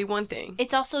wanted to study one thing?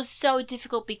 It's also so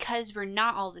difficult because we're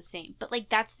not all the same. But, like,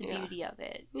 that's the beauty of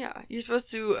it. Yeah, you're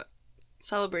supposed to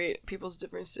celebrate people's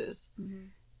differences.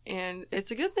 And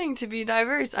it's a good thing to be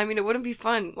diverse. I mean, it wouldn't be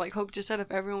fun, like Hope just said,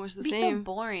 if everyone was the same. It'd be so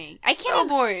boring. So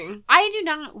boring. I do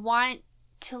not want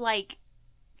to, like,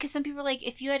 because some people are like,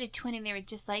 if you had a twin and they were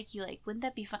just like you, like, wouldn't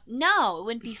that be fun? No, it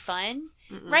wouldn't be fun.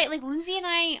 Mm-mm. Right? Like, Lindsay and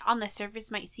I, on the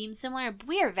surface, might seem similar, but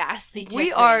we are vastly different.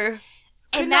 We are.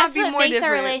 Could and not that's be what more makes our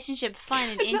different. relationship fun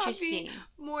and Could not be interesting.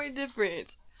 more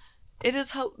different. It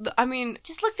is how, I mean,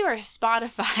 Just look through our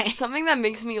Spotify. something that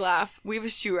makes me laugh, we have a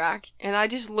shoe rack, and I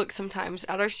just look sometimes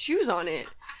at our shoes on it.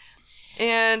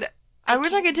 And I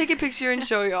wish I could take a picture and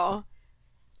show y'all.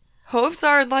 Hope's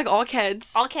are like all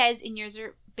Keds. All Keds, and yours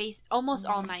are almost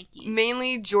all Nikes.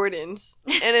 Mainly Jordans.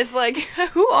 And it's like,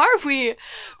 who are we?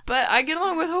 But I get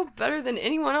along with Hope better than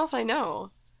anyone else I know.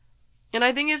 And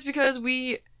I think it's because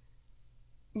we,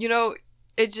 you know,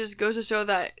 it just goes to show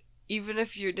that even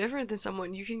if you're different than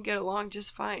someone, you can get along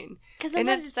just fine. Because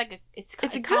sometimes it's like it's a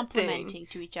good complementing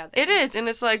to each other. It is. And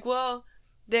it's like, well,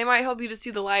 they might help you to see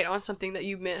the light on something that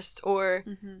you missed. Or,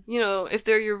 you know, if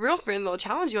they're your real friend, they'll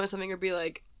challenge you on something or be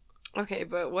like, okay,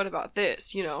 but what about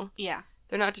this, you know? Yeah.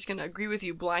 They're not just going to agree with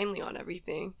you blindly on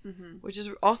everything, which is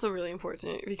also really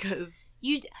important because...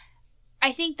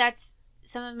 I think that's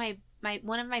some of my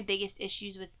one of my biggest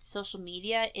issues with social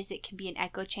media is it can be an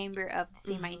echo chamber of the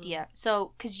same idea.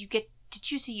 So, because you get to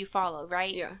choose who you follow,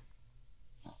 right? Yeah.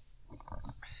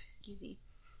 Excuse me.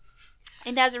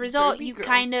 And as a result, you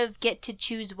kind of get to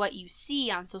choose what you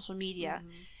see on social media.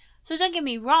 So don't get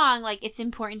me wrong, like, it's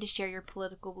important to share your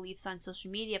political beliefs on social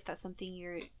media if that's something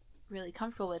you're really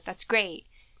comfortable with. That's great.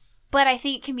 But I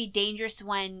think it can be dangerous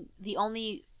when the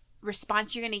only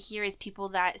response you're going to hear is people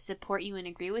that support you and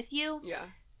agree with you. Yeah.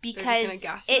 Because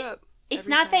it's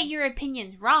not that your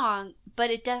opinion's wrong,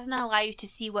 but it doesn't allow you to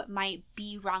see what might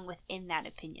be wrong within that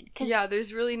opinion. Yeah,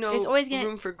 there's really there's always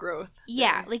room for growth.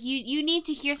 Yeah, like you need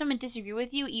to hear someone disagree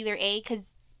with you, either A,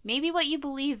 because maybe what you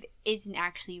believe isn't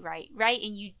actually right,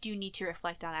 and you do need to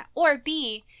reflect on that. Or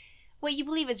B, what you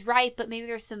believe is right, but maybe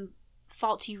there's some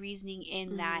faulty reasoning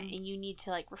in that, and you need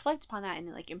to, like, reflect upon that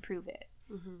and, like, improve it.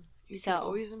 You can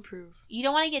always improve. You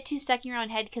don't want to get too stuck in your own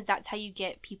head because that's how you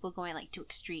get people going, like, to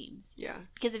extremes. Yeah.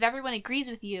 Because if everyone agrees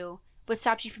with you, what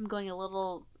stops you from going a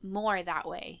little more that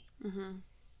way?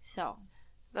 So.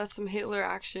 That's some Hitler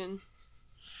action.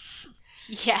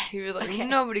 Yes. He was like,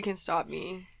 nobody can stop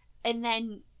me. And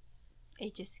then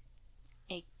it gets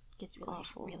really,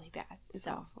 awful. Really bad. It's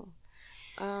awful.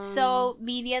 So,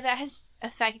 media that has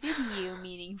affected you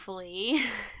meaningfully.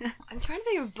 I'm trying to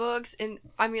think of books, and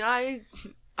I mean,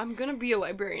 I'm gonna be a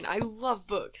librarian. I love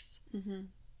books.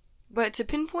 But to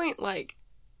pinpoint, like,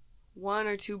 one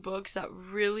or two books that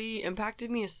really impacted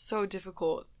me is so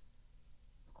difficult.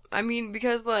 I mean,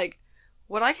 because, like,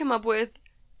 what I come up with,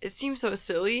 it seems so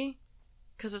silly.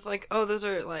 Because it's like, oh, those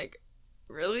are, like,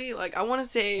 really? Like, I want to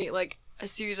say, like, a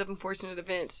series of unfortunate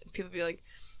events. And people be like,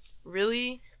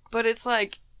 really? But it's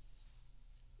like,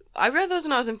 I read those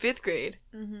when I was in 5th grade.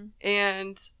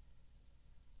 And,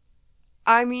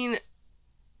 I mean,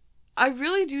 I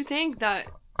really do think that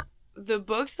the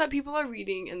books that people are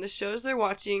reading and the shows they're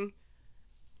watching,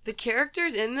 the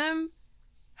characters in them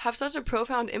have such a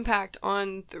profound impact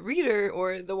on the reader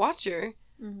or the watcher.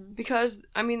 Because,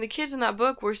 I mean, the kids in that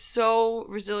book were so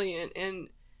resilient and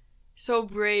so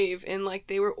brave, and, like,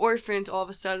 they were orphans all of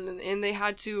a sudden, and they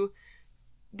had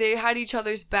each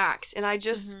other's backs, and I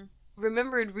just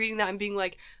remembered reading that and being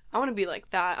like, I want to be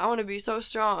like that. I want to be so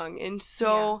strong and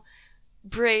so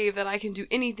brave that I can do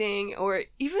anything. Or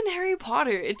even Harry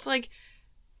Potter. It's like,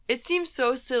 it seems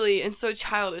so silly and so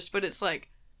childish, but it's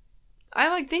like, I,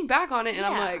 like, think back on it and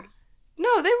I'm like,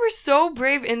 no, they were so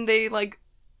brave, and they, like,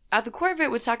 at the core of it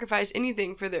would sacrifice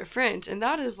anything for their friends, and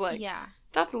that is, like,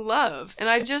 that's love. And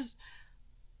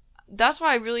that's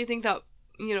why I really think that,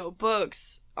 you know,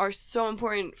 books are so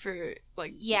important for,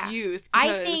 like, youth.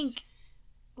 I think,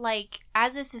 like,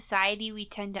 as a society, we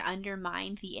tend to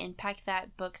undermine the impact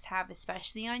that books have,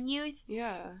 especially on youth.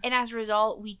 Yeah. And as a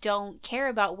result, we don't care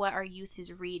about what our youth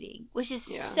is reading, which is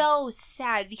so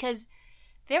sad, because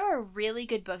there are really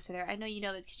good books in there. I know you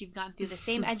know this because you've gone through the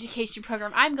same education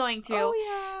program I'm going through. Oh,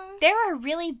 yeah. There are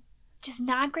really just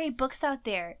not great books out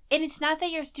there. And it's not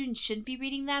that your students shouldn't be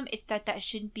reading them. It's that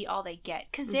shouldn't be all they get.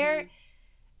 Because they're,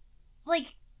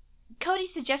 like, Cody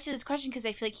suggested this question because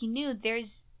I feel like he knew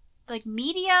there's, like,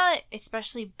 media,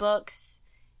 especially books,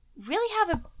 really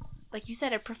have a, like you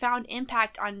said, a profound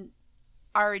impact on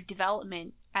our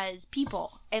development as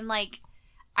people. And, like,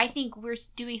 I think we're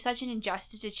doing such an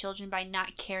injustice to children by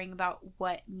not caring about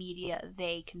what media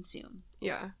they consume.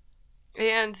 Yeah.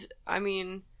 And, I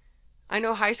mean, I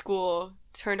know high school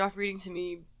turned off reading to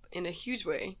me in a huge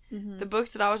way. The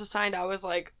books that I was assigned, I was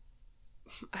like,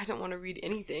 I don't want to read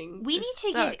anything. We need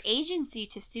to give agency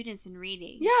to students in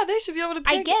reading. Yeah, they should be able to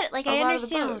pick I get it. Like, I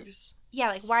understand. Of the books. Yeah,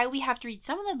 like, why we have to read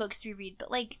some of the books we read,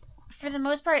 but, like, for the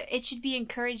most part, it should be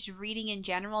encouraged reading in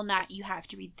general, not you have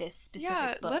to read this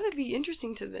specific book. Let it be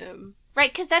interesting to them.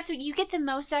 Right, because that's what you get the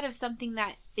most out of something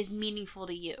that is meaningful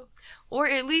to you. Or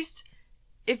at least,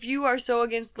 if you are so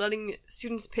against letting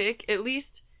students pick, at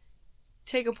least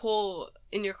take a poll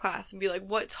in your class and be like,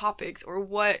 what topics or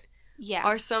what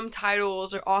are some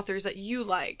titles or authors that you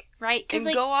like? Right. And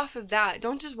go off of that.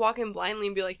 Don't just walk in blindly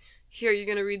and be like, here, you're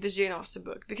going to read this Jane Austen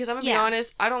book. Because I'm going to be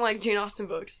honest, I don't like Jane Austen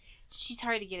books. She's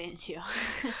hard to get into.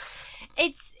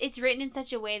 It's written in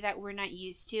such a way that we're not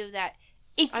used to, that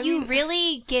if you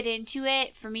really get into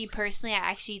it, for me personally, I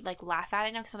actually like laugh at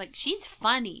it now because I'm like, she's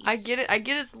funny. I get it. I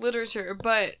get it's literature,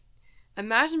 but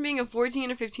imagine being a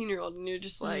 14 or 15-year-old and you're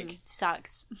just like...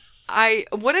 sucks.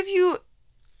 What if you...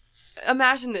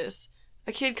 Imagine this.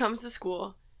 A kid comes to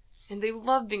school and they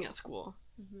love being at school.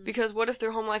 Mm-hmm. Because what if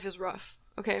their home life is rough?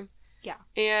 Okay? Yeah.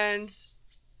 And...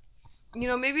 You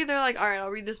know, maybe they're like, all right, I'll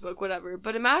read this book, whatever.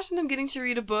 But imagine them getting to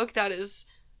read a book that is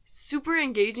super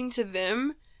engaging to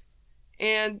them.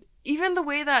 And even the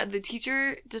way that the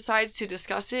teacher decides to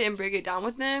discuss it and break it down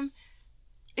with them,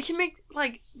 it can make,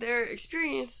 like, their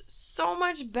experience so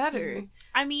much better. Mm-hmm.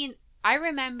 I mean, I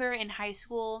remember in high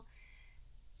school,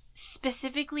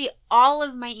 specifically, all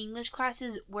of my English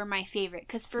classes were my favorite.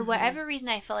 Because for whatever reason,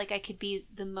 I felt like I could be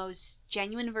the most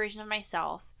genuine version of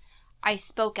myself. I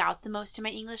spoke out the most in my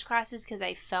English classes because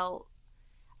I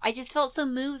just felt so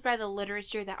moved by the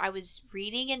literature that I was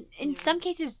reading, and in some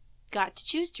cases got to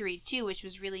choose to read too, which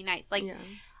was really nice. Like,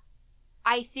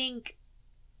 I think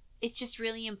it's just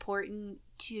really important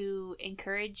to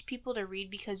encourage people to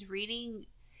read, because reading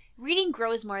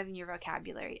grows more than your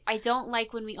vocabulary. I don't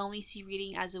like when we only see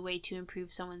reading as a way to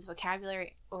improve someone's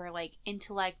vocabulary or like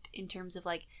intellect, in terms of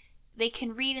like they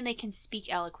can read and they can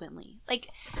speak eloquently. Like,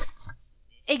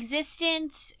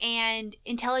 existence and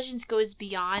intelligence goes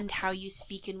beyond how you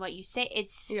speak and what you say.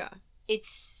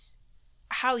 It's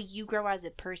how you grow as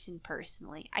a person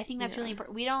personally. I think that's really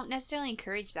important. We don't necessarily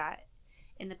encourage that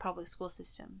in the public school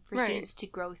system for students to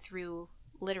grow through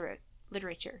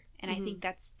literature. And I think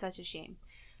that's such a shame,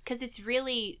 because it's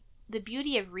really the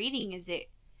beauty of reading is it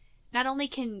not only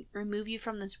can remove you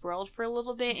from this world for a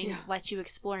little bit and let you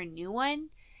explore a new one,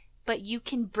 but you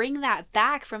can bring that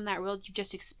back from that world you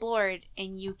just explored,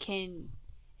 and you can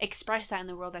express that in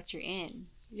the world that you're in.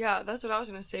 Yeah, that's what I was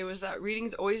going to say, was that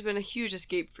reading's always been a huge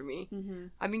escape for me. Mm-hmm.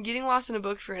 I've been getting lost in a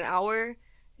book for an hour.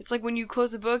 It's like when you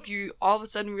close a book, you all of a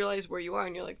sudden realize where you are,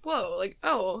 and you're like, whoa, like,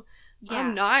 oh,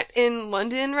 I'm not in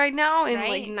London right now in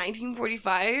like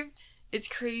 1945. It's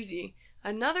crazy.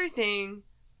 Another thing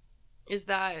is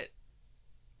that,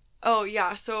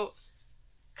 so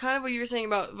kind of what you were saying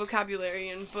about vocabulary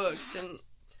and books and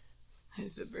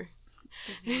zipper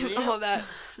and all that.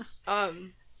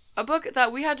 A book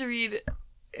that we had to read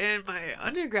in my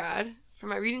undergrad for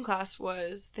my reading class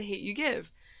was The Hate U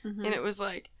Give. Mm-hmm. And it was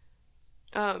like,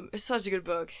 it's such a good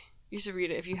book. You should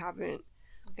read it if you haven't.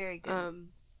 Very good.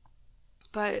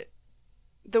 But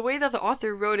the way that the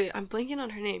author wrote it, I'm blanking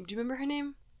on her name. Do you remember her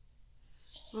name?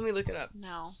 Let me look it up.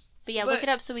 No. But look it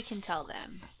up so we can tell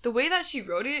them. The way that she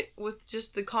wrote it, with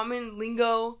just the common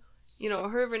lingo, you know,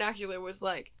 her vernacular was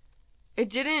like, it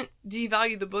didn't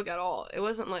devalue the book at all. It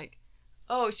wasn't like,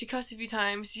 oh, she cussed a few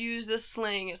times, used this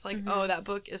slang. It's like, oh, that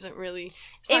book isn't really,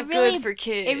 it's not good for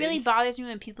kids. It really bothers me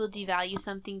when people devalue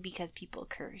something because people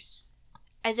curse.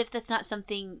 As if that's not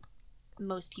something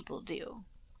most people do.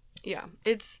 Yeah,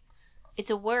 it's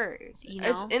a word, you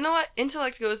know?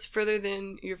 Intellect goes further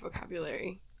than your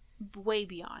vocabulary. Way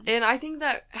beyond. And I think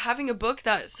that having a book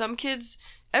that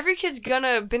every kid's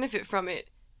gonna benefit from it,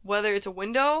 whether it's a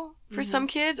window for some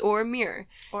kids or a mirror.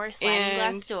 Or a sliding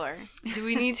glass door. Do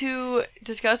we need to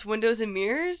discuss windows and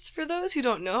mirrors for those who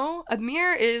don't know? A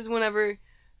mirror is whenever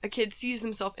a kid sees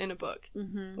themselves in a book,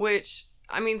 which,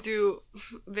 I mean, through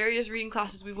various reading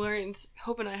classes we've learned,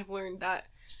 Hope and I have learned that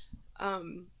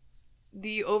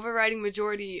the overriding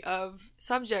majority of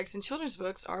subjects in children's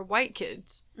books are white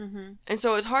kids. Mm-hmm. And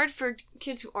so it's hard for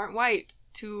kids who aren't white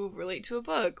to relate to a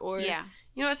book. Or, you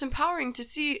know, it's empowering to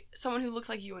see someone who looks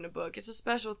like you in a book. It's a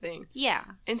special thing. Yeah.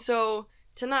 And so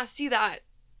to not see that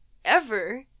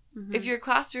ever, if your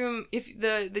classroom, if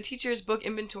the teacher's book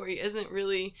inventory isn't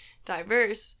really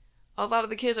diverse, a lot of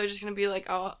the kids are just going to be like,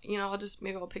 oh, you know,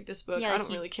 I'll pick this book. I don't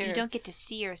really care. You don't get to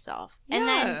see yourself.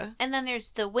 Yeah. And then there's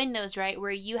the windows, right, where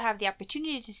you have the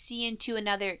opportunity to see into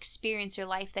another experience or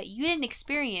life that you didn't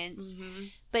experience,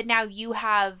 but now you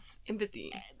have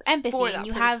empathy for that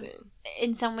you person. Have,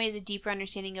 in some ways, a deeper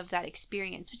understanding of that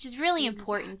experience, which is really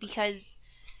important because,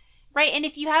 right, and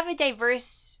if you have a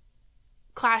diverse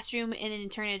classroom and in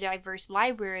turn a diverse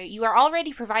library, you are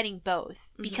already providing both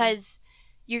because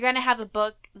you're going to have a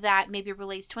book that maybe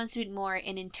relates to one student more,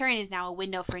 and in turn is now a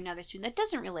window for another student that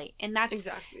doesn't relate. And that's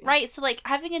Exactly. right. So like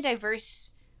having a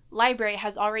diverse library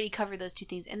has already covered those two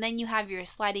things. And then you have your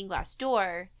sliding glass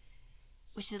door,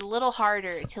 which is a little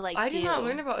harder to like I do. did not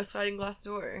learn about a sliding glass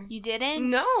door. You didn't?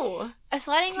 No. A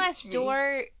sliding glass Teach me.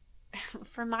 door,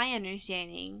 from my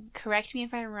understanding, correct me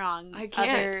if I'm wrong. I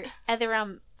can't.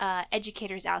 Other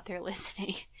educators out there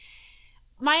listening.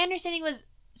 My understanding was,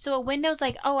 so a window's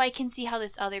like, oh, I can see how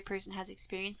this other person has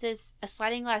experienced this. A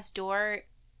sliding glass door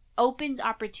opens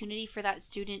opportunity for that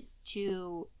student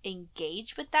to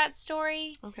engage with that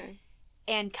story. Okay.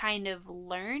 And kind of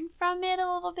learn from it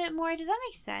a little bit more. Does that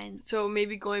make sense? So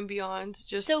maybe going beyond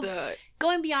just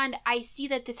going beyond, I see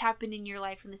that this happened in your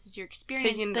life and this is your experience,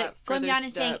 taking but that going further beyond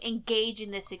and saying step. engage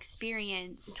in this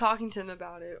experience. Talking to them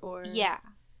about it, or Yeah.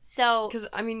 So, because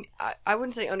I mean, I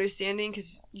wouldn't say understanding,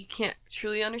 because you can't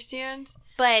truly understand,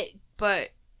 but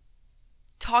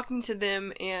talking to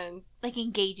them and like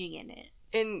engaging in it.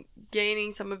 and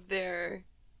gaining some of their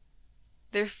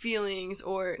feelings,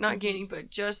 or not gaining, but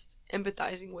just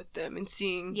empathizing with them and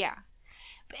seeing. Yeah.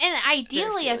 And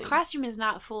ideally, a feelings. classroom is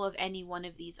not full of any one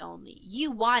of these only.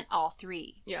 You want all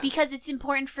three. Yeah. Because it's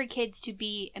important for kids to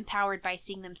be empowered by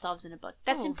seeing themselves in a book.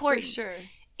 That's Oh, important. for sure.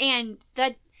 And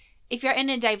that, if you're in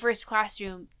a diverse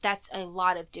classroom, that's a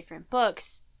lot of different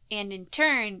books. And in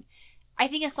turn, I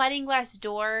think A Sliding Glass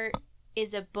Door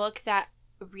is a book that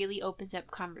really opens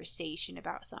up conversation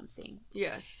about something.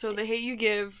 Yes. So The Hate U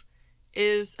Give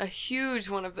is a huge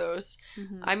one of those.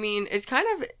 Mm-hmm. I mean, it's kind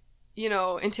of,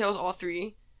 entails all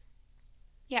three.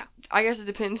 Yeah. I guess it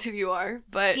depends who you are,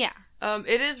 but Yeah.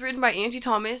 It is written by Angie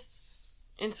Thomas,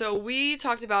 and so we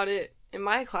talked about it in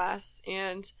my class,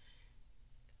 and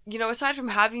aside from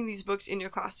having these books in your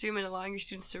classroom and allowing your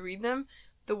students to read them,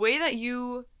 the way that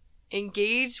you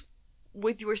engage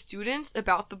with your students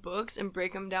about the books and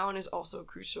break them down is also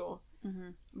crucial.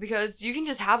 Mm-hmm. Because you can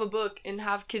just have a book and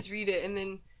have kids read it and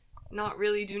then not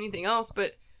really do anything else,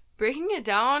 but breaking it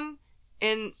down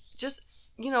and just,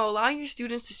 allowing your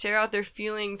students to share out their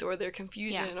feelings or their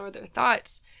confusion or their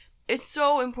thoughts is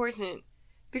so important.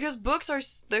 Because books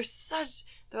they're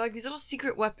like these little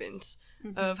secret weapons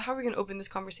of how we're going to open this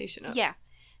conversation up. Yeah.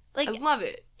 Like, I love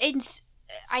it.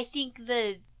 I think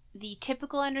the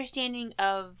typical understanding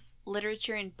of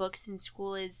literature and books in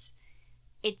school is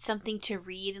it's something to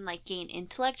read and like gain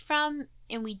intellect from,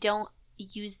 and we don't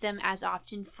use them as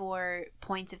often for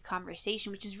points of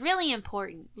conversation, which is really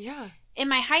important. Yeah. In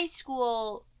my high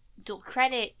school dual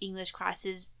credit English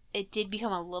classes, it did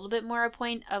become a little bit more a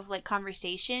point of like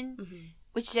conversation,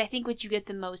 which is I think what you get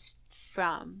the most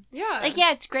from. Yeah. Like,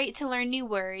 yeah, it's great to learn new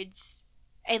words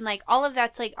and like all of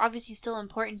that's like obviously still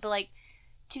important, but like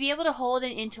to be able to hold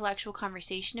an intellectual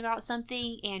conversation about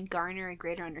something and garner a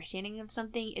greater understanding of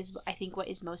something is, I think, what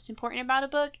is most important about a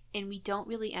book, and we don't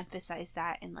really emphasize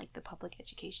that in, like, the public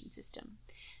education system.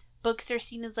 Books are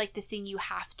seen as, like, this thing you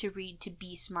have to read to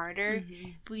be smarter,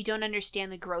 but we don't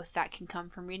understand the growth that can come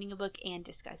from reading a book and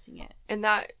discussing it. And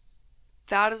that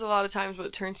is a lot of times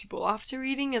what turns people off to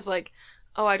reading is, like,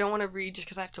 oh, I don't want to read just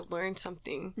because I have to learn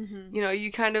something.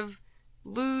 You kind of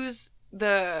lose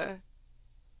the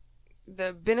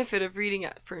benefit of reading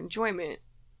it for enjoyment.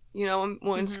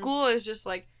 When school is just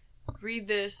like, read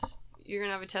this, you're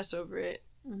gonna have a test over it,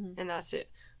 and that's it.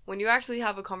 When you actually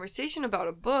have a conversation about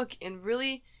a book and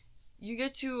really you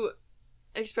get to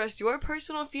express your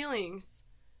personal feelings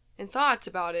and thoughts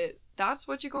about it, that's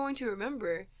what you're going to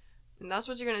remember, and that's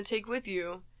what you're going to take with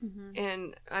you.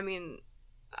 And I mean,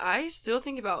 I still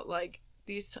think about like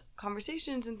these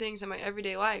conversations and things in my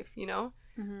everyday life,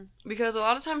 because a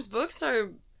lot of times books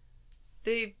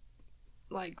they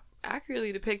like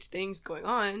accurately depict things going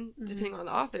on, depending on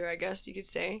the author, I guess you could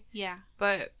say. Yeah.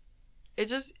 But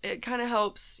it kind of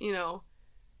helps,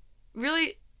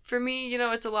 really, for me,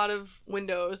 it's a lot of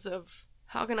windows of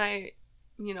how can I,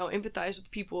 empathize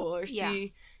with people or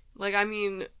see, like, I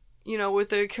mean, with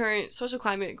the current social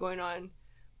climate going on,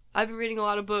 I've been reading a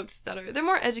lot of books they're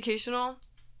more educational,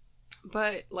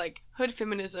 but like hood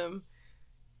feminism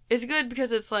is good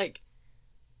because it's like,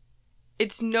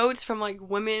 it's notes from, like,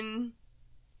 women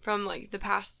from, like, the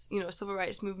past, civil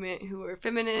rights movement who were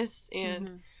feminists,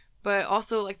 and, but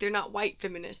also, like, they're not white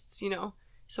feminists,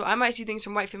 So I might see things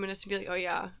from white feminists and be like, oh,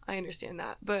 yeah, I understand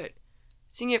that. But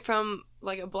seeing it from,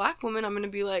 like, a black woman, I'm going to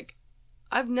be like,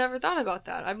 I've never thought about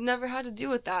that. I've never had to deal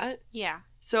with that. Yeah.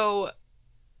 So,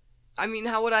 I mean,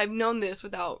 how would I have known this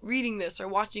without reading this or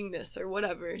watching this or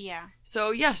whatever? Yeah.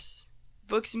 So, yes,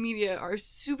 books and media are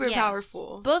super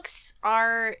powerful. Books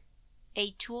are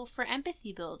a tool for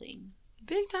empathy building.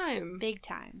 Big time. Big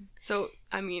time. So,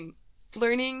 I mean,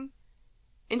 learning,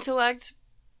 intellect,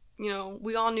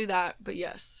 we all knew that, but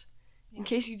yes. Yeah. In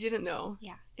case you didn't know.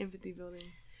 Yeah. Empathy building.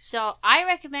 So I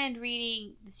recommend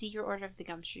reading The Secret Order of the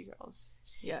Gumtree Girls.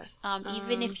 Yes.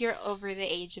 Even if you're over the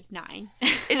age of 9.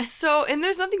 And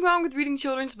there's nothing wrong with reading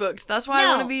children's books. That's why I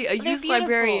want to be a youth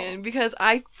librarian, because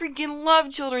I freaking love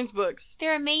children's books.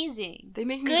 They're amazing. They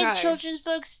make me cry. Good children's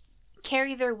books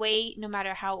carry their weight no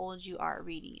matter how old you are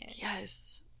reading it.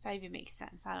 Yes. If that even makes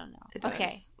sense. I don't know. It does.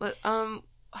 Okay. But,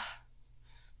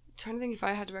 trying to think if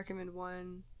I had to recommend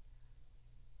one.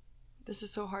 This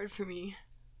is so hard for me.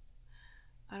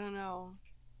 I don't know.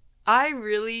 I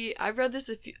read this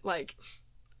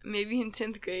maybe in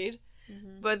 10th grade,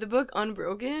 but the book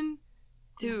Unbroken,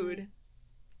 dude,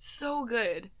 so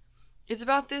good. It's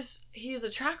about he's a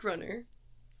track runner.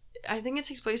 I think it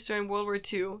takes place during World War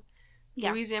II.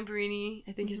 Yeah. Louis Zamperini,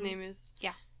 I think his name is.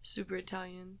 Yeah. Super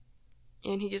Italian.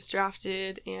 And he gets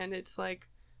drafted, and it's like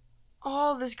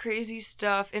all this crazy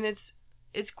stuff, and it's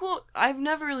cool. I've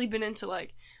never really been into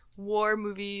war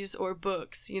movies or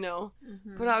books,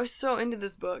 but I was so into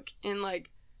this book, and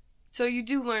so you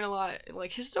do learn a lot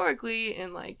historically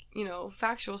and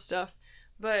factual stuff,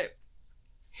 but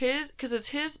because it's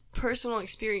his personal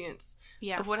experience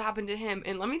of what happened to him,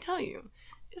 and let me tell you,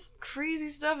 it's some crazy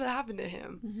stuff that happened to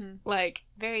him.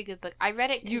 Very good book. I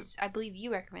read it because I believe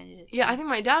you recommended it to me. I think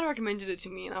my dad recommended it to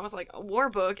me, and I was like, a war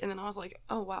book, and then I was like,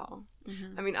 oh wow.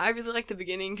 I mean, I really like the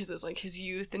beginning because it's his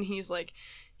youth, and he's like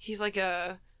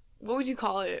a, what would you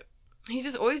call it? He's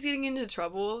just always getting into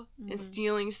trouble and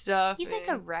stealing stuff. He's like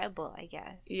a rebel, I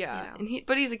guess. Yeah,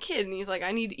 but he's a kid, and he's like,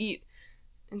 I need to eat,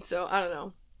 and so I don't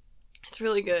know. It's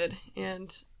really good,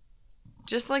 and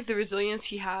just the resilience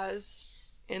he has,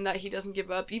 and that he doesn't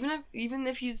give up, even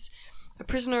if he's a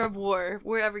prisoner of war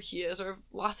wherever he is, or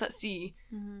lost at sea.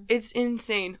 It's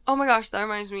insane. Oh my gosh, that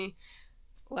reminds me,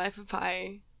 Life of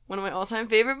Pi. One of my all-time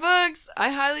favorite books. I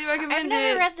highly recommend it. I've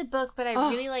never read the book, but I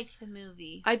really liked the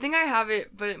movie. I think I have it,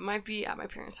 but it might be at my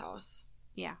parents' house.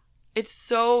 Yeah.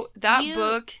 That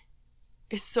book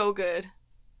is so good.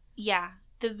 Yeah.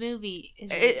 The movie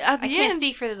is at the I can't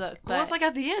speak for the book, but... Well, it's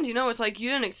at the end, it's you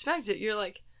didn't expect it. You're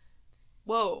like,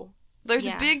 whoa. There's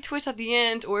a big twist at the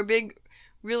end, or a big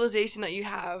realization that you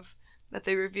have that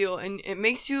they reveal, and it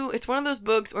makes you, it's one of those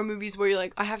books or movies where you're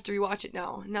like, I have to rewatch it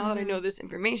now that I know this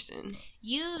information.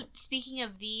 Speaking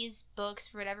of these books,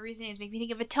 for whatever reason, is make me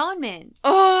think of Atonement.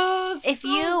 Oh, if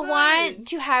you want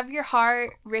to have your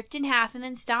heart ripped in half and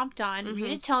then stomped on,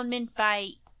 read Atonement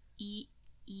by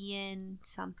Ian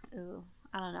something. Ooh,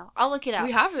 I don't know. I'll look it up.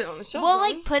 We have it on the shelf.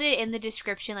 We'll put it in the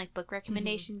description, book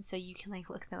recommendations, so you can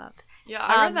look them up. Yeah,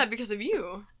 I read that because of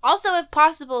you. Also, if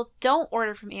possible, don't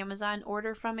order from Amazon.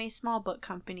 Order from a small book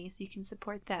company so you can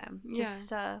support them.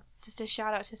 Yeah. Just a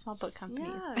shout out to small book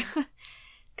companies. Yeah.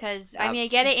 Because, I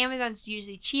get it, Amazon's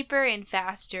usually cheaper and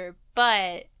faster,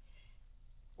 but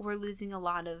we're losing a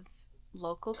lot of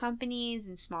local companies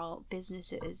and small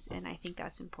businesses, and I think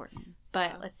that's important.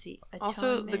 But let's see. Atonement.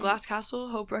 Also, The Glass Castle,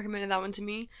 Hope recommended that one to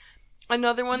me.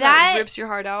 Another one that rips your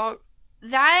heart out.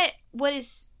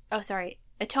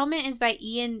 Atonement is by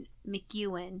Ian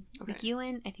McEwan. Okay.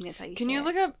 McEwan? I think that's how you say it. Can you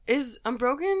look up, is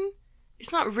Unbroken?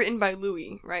 It's not written by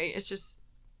Louis, right? It's just,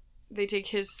 they take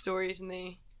his stories and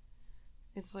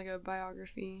it's like a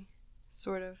biography,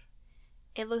 sort of.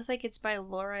 It looks like it's by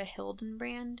Laura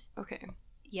Hildenbrand. Okay.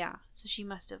 Yeah, so she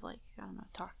must have,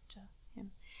 talked to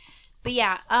him. But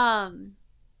yeah,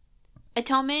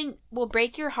 Atonement will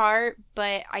break your heart,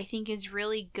 but I think is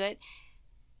really good.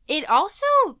 It also,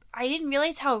 I didn't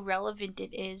realize how relevant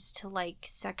it is to,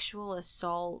 sexual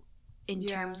assault in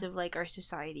terms of, our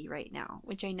society right now,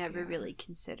 which I never really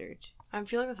considered. I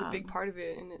feel like that's a big part of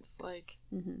it, and it's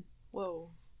whoa.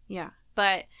 Yeah,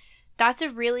 but that's a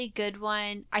really good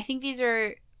one. I think these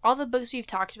are, all the books we've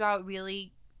talked about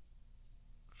really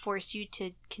force you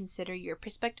to consider your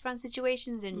perspective on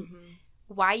situations and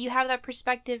why you have that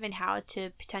perspective and how to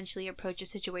potentially approach a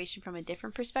situation from a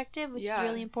different perspective, which is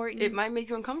really important. It might make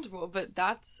you uncomfortable, but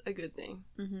that's a good thing.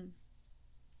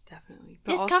 Definitely.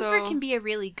 But discomfort can be a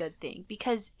really good thing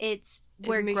because it's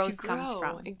where growth comes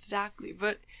from. Exactly.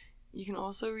 But you can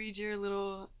also read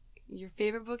your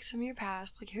favorite books from your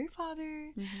past, like Harry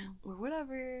Potter or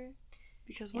whatever,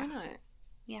 because why not?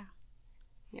 Yeah.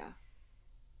 Yeah.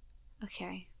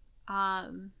 Okay.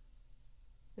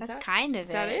 That's kind of it. Is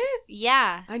that it?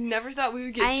 Yeah. I never thought we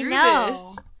would get through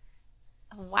this.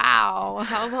 Wow.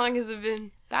 How long has it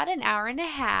been? About an hour and a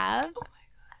half. Oh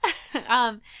my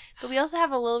god. But we also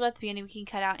have a little bit at the beginning we can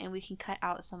cut out, and we can cut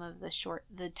out some of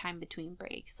the time between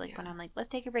breaks. When I'm like, let's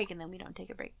take a break, and then we don't take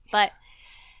a break. Yeah.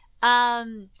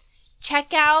 But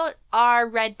check out our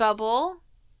Redbubble.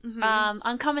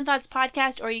 Uncommon Thoughts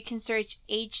Podcast, or you can search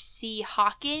HC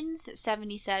Hawkins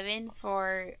 77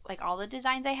 for like all the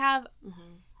designs I have.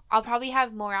 I'll probably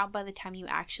have more out by the time you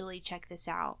actually check this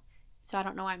out. So I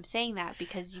don't know why I'm saying that,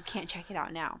 because you can't check it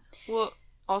out now. Well,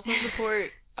 also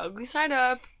support Ugly Side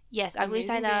Up. Yes, Ugly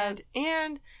Side Up. Band,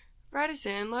 and write us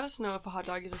in. Let us know if a hot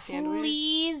dog is a sandwich.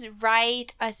 Please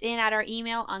write us in at our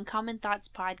email,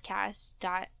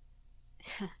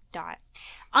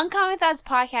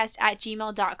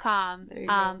 uncommonthoughtspodcast@gmail.com. There you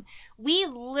go. We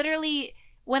literally,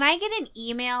 when I get an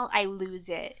email, I lose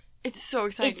it. It's so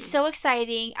exciting. It's so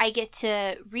exciting. I get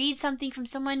to read something from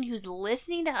someone who's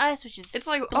listening to us, which is It's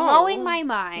like blowing my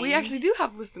mind. We actually do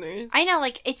have listeners. I know,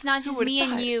 like, it's not Who just would've me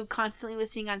and thought? you constantly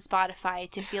listening on Spotify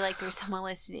to feel like there's someone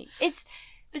listening.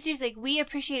 But seriously, like, we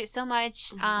appreciate it so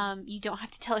much. You don't have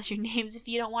to tell us your names if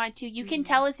you don't want to. You can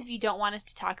tell us if you don't want us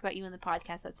to talk about you in the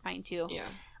podcast. That's fine, too. Yeah.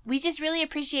 We just really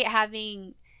appreciate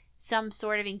having some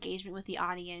sort of engagement with the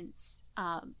audience.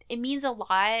 It means a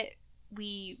lot.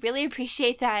 We really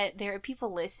appreciate that there are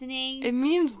people listening. It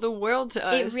means the world to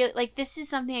us. It really, like, this is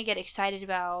something I get excited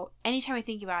about anytime I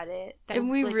think about it. And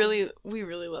we like, really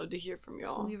love to hear from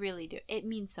y'all. we really do. It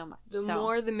means so much. The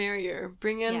more the merrier.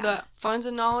 Bring in Yeah. the funds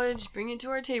and knowledge. Bring it to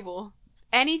our table.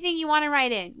 Anything you want to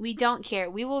write in, we don't care.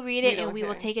 We will read it and we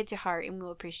will care. take it to heart and we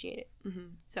will appreciate it. Mm-hmm.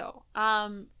 So,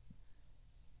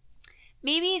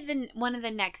 maybe one of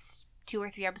the next 2 or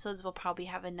 3 episodes will probably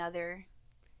have another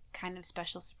kind of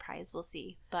special surprise. We'll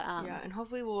see. But yeah, and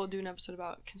hopefully we'll do an episode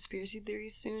about conspiracy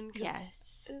theories soon. 'Cause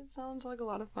yes, it sounds like a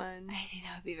lot of fun. I think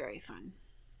that would be very fun.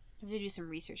 I'm gonna do some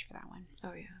research for that one.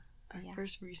 Oh yeah, our Yeah.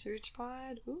 first research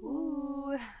pod.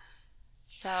 Ooh.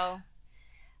 So,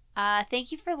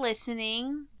 thank you for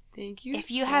listening. Thank you. If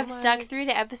you so have stuck much. through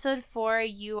to episode 4,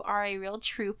 you are a real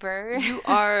trooper.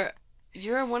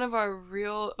 You're one of our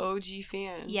real OG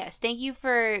fans. Yes, thank you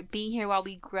for being here while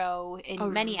we grow in A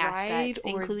many ride aspects,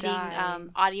 or including die.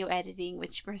 audio editing,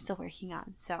 which we're still working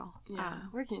on. So, Yeah,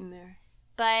 we're getting there.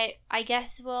 but I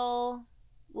guess we'll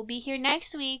be here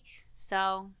next week.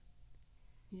 So,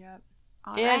 Yep.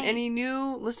 all And right. any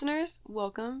new listeners,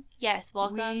 welcome. Yes,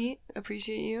 welcome. We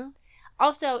appreciate you.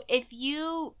 Also, if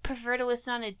you prefer to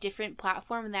listen on a different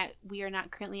platform that we are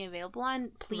not currently available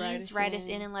on, please write us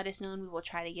in and let us know, and we will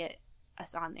try to get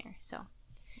us on there. So,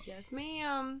 Yes,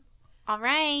 ma'am. all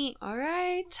right. All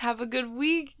right. Have a good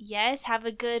week. Yes, have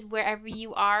a good wherever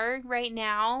you are right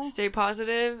now. Stay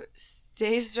positive.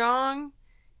 Stay strong.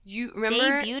 You Stay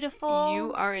remember, beautiful.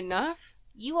 you are enough.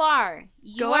 You are.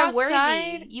 You Go are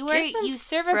outside. worthy. You get some you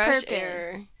serve a fresh purpose.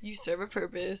 air. You serve a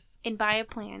purpose. And buy a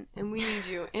plant. And we need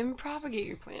you. And propagate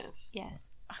your plants.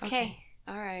 Yes. Okay.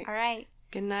 All right. All right.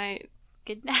 Good night.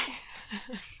 Good night.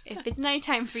 If it's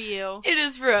nighttime for you, It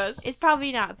is for us. it's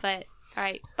probably not, but all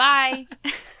right. Bye.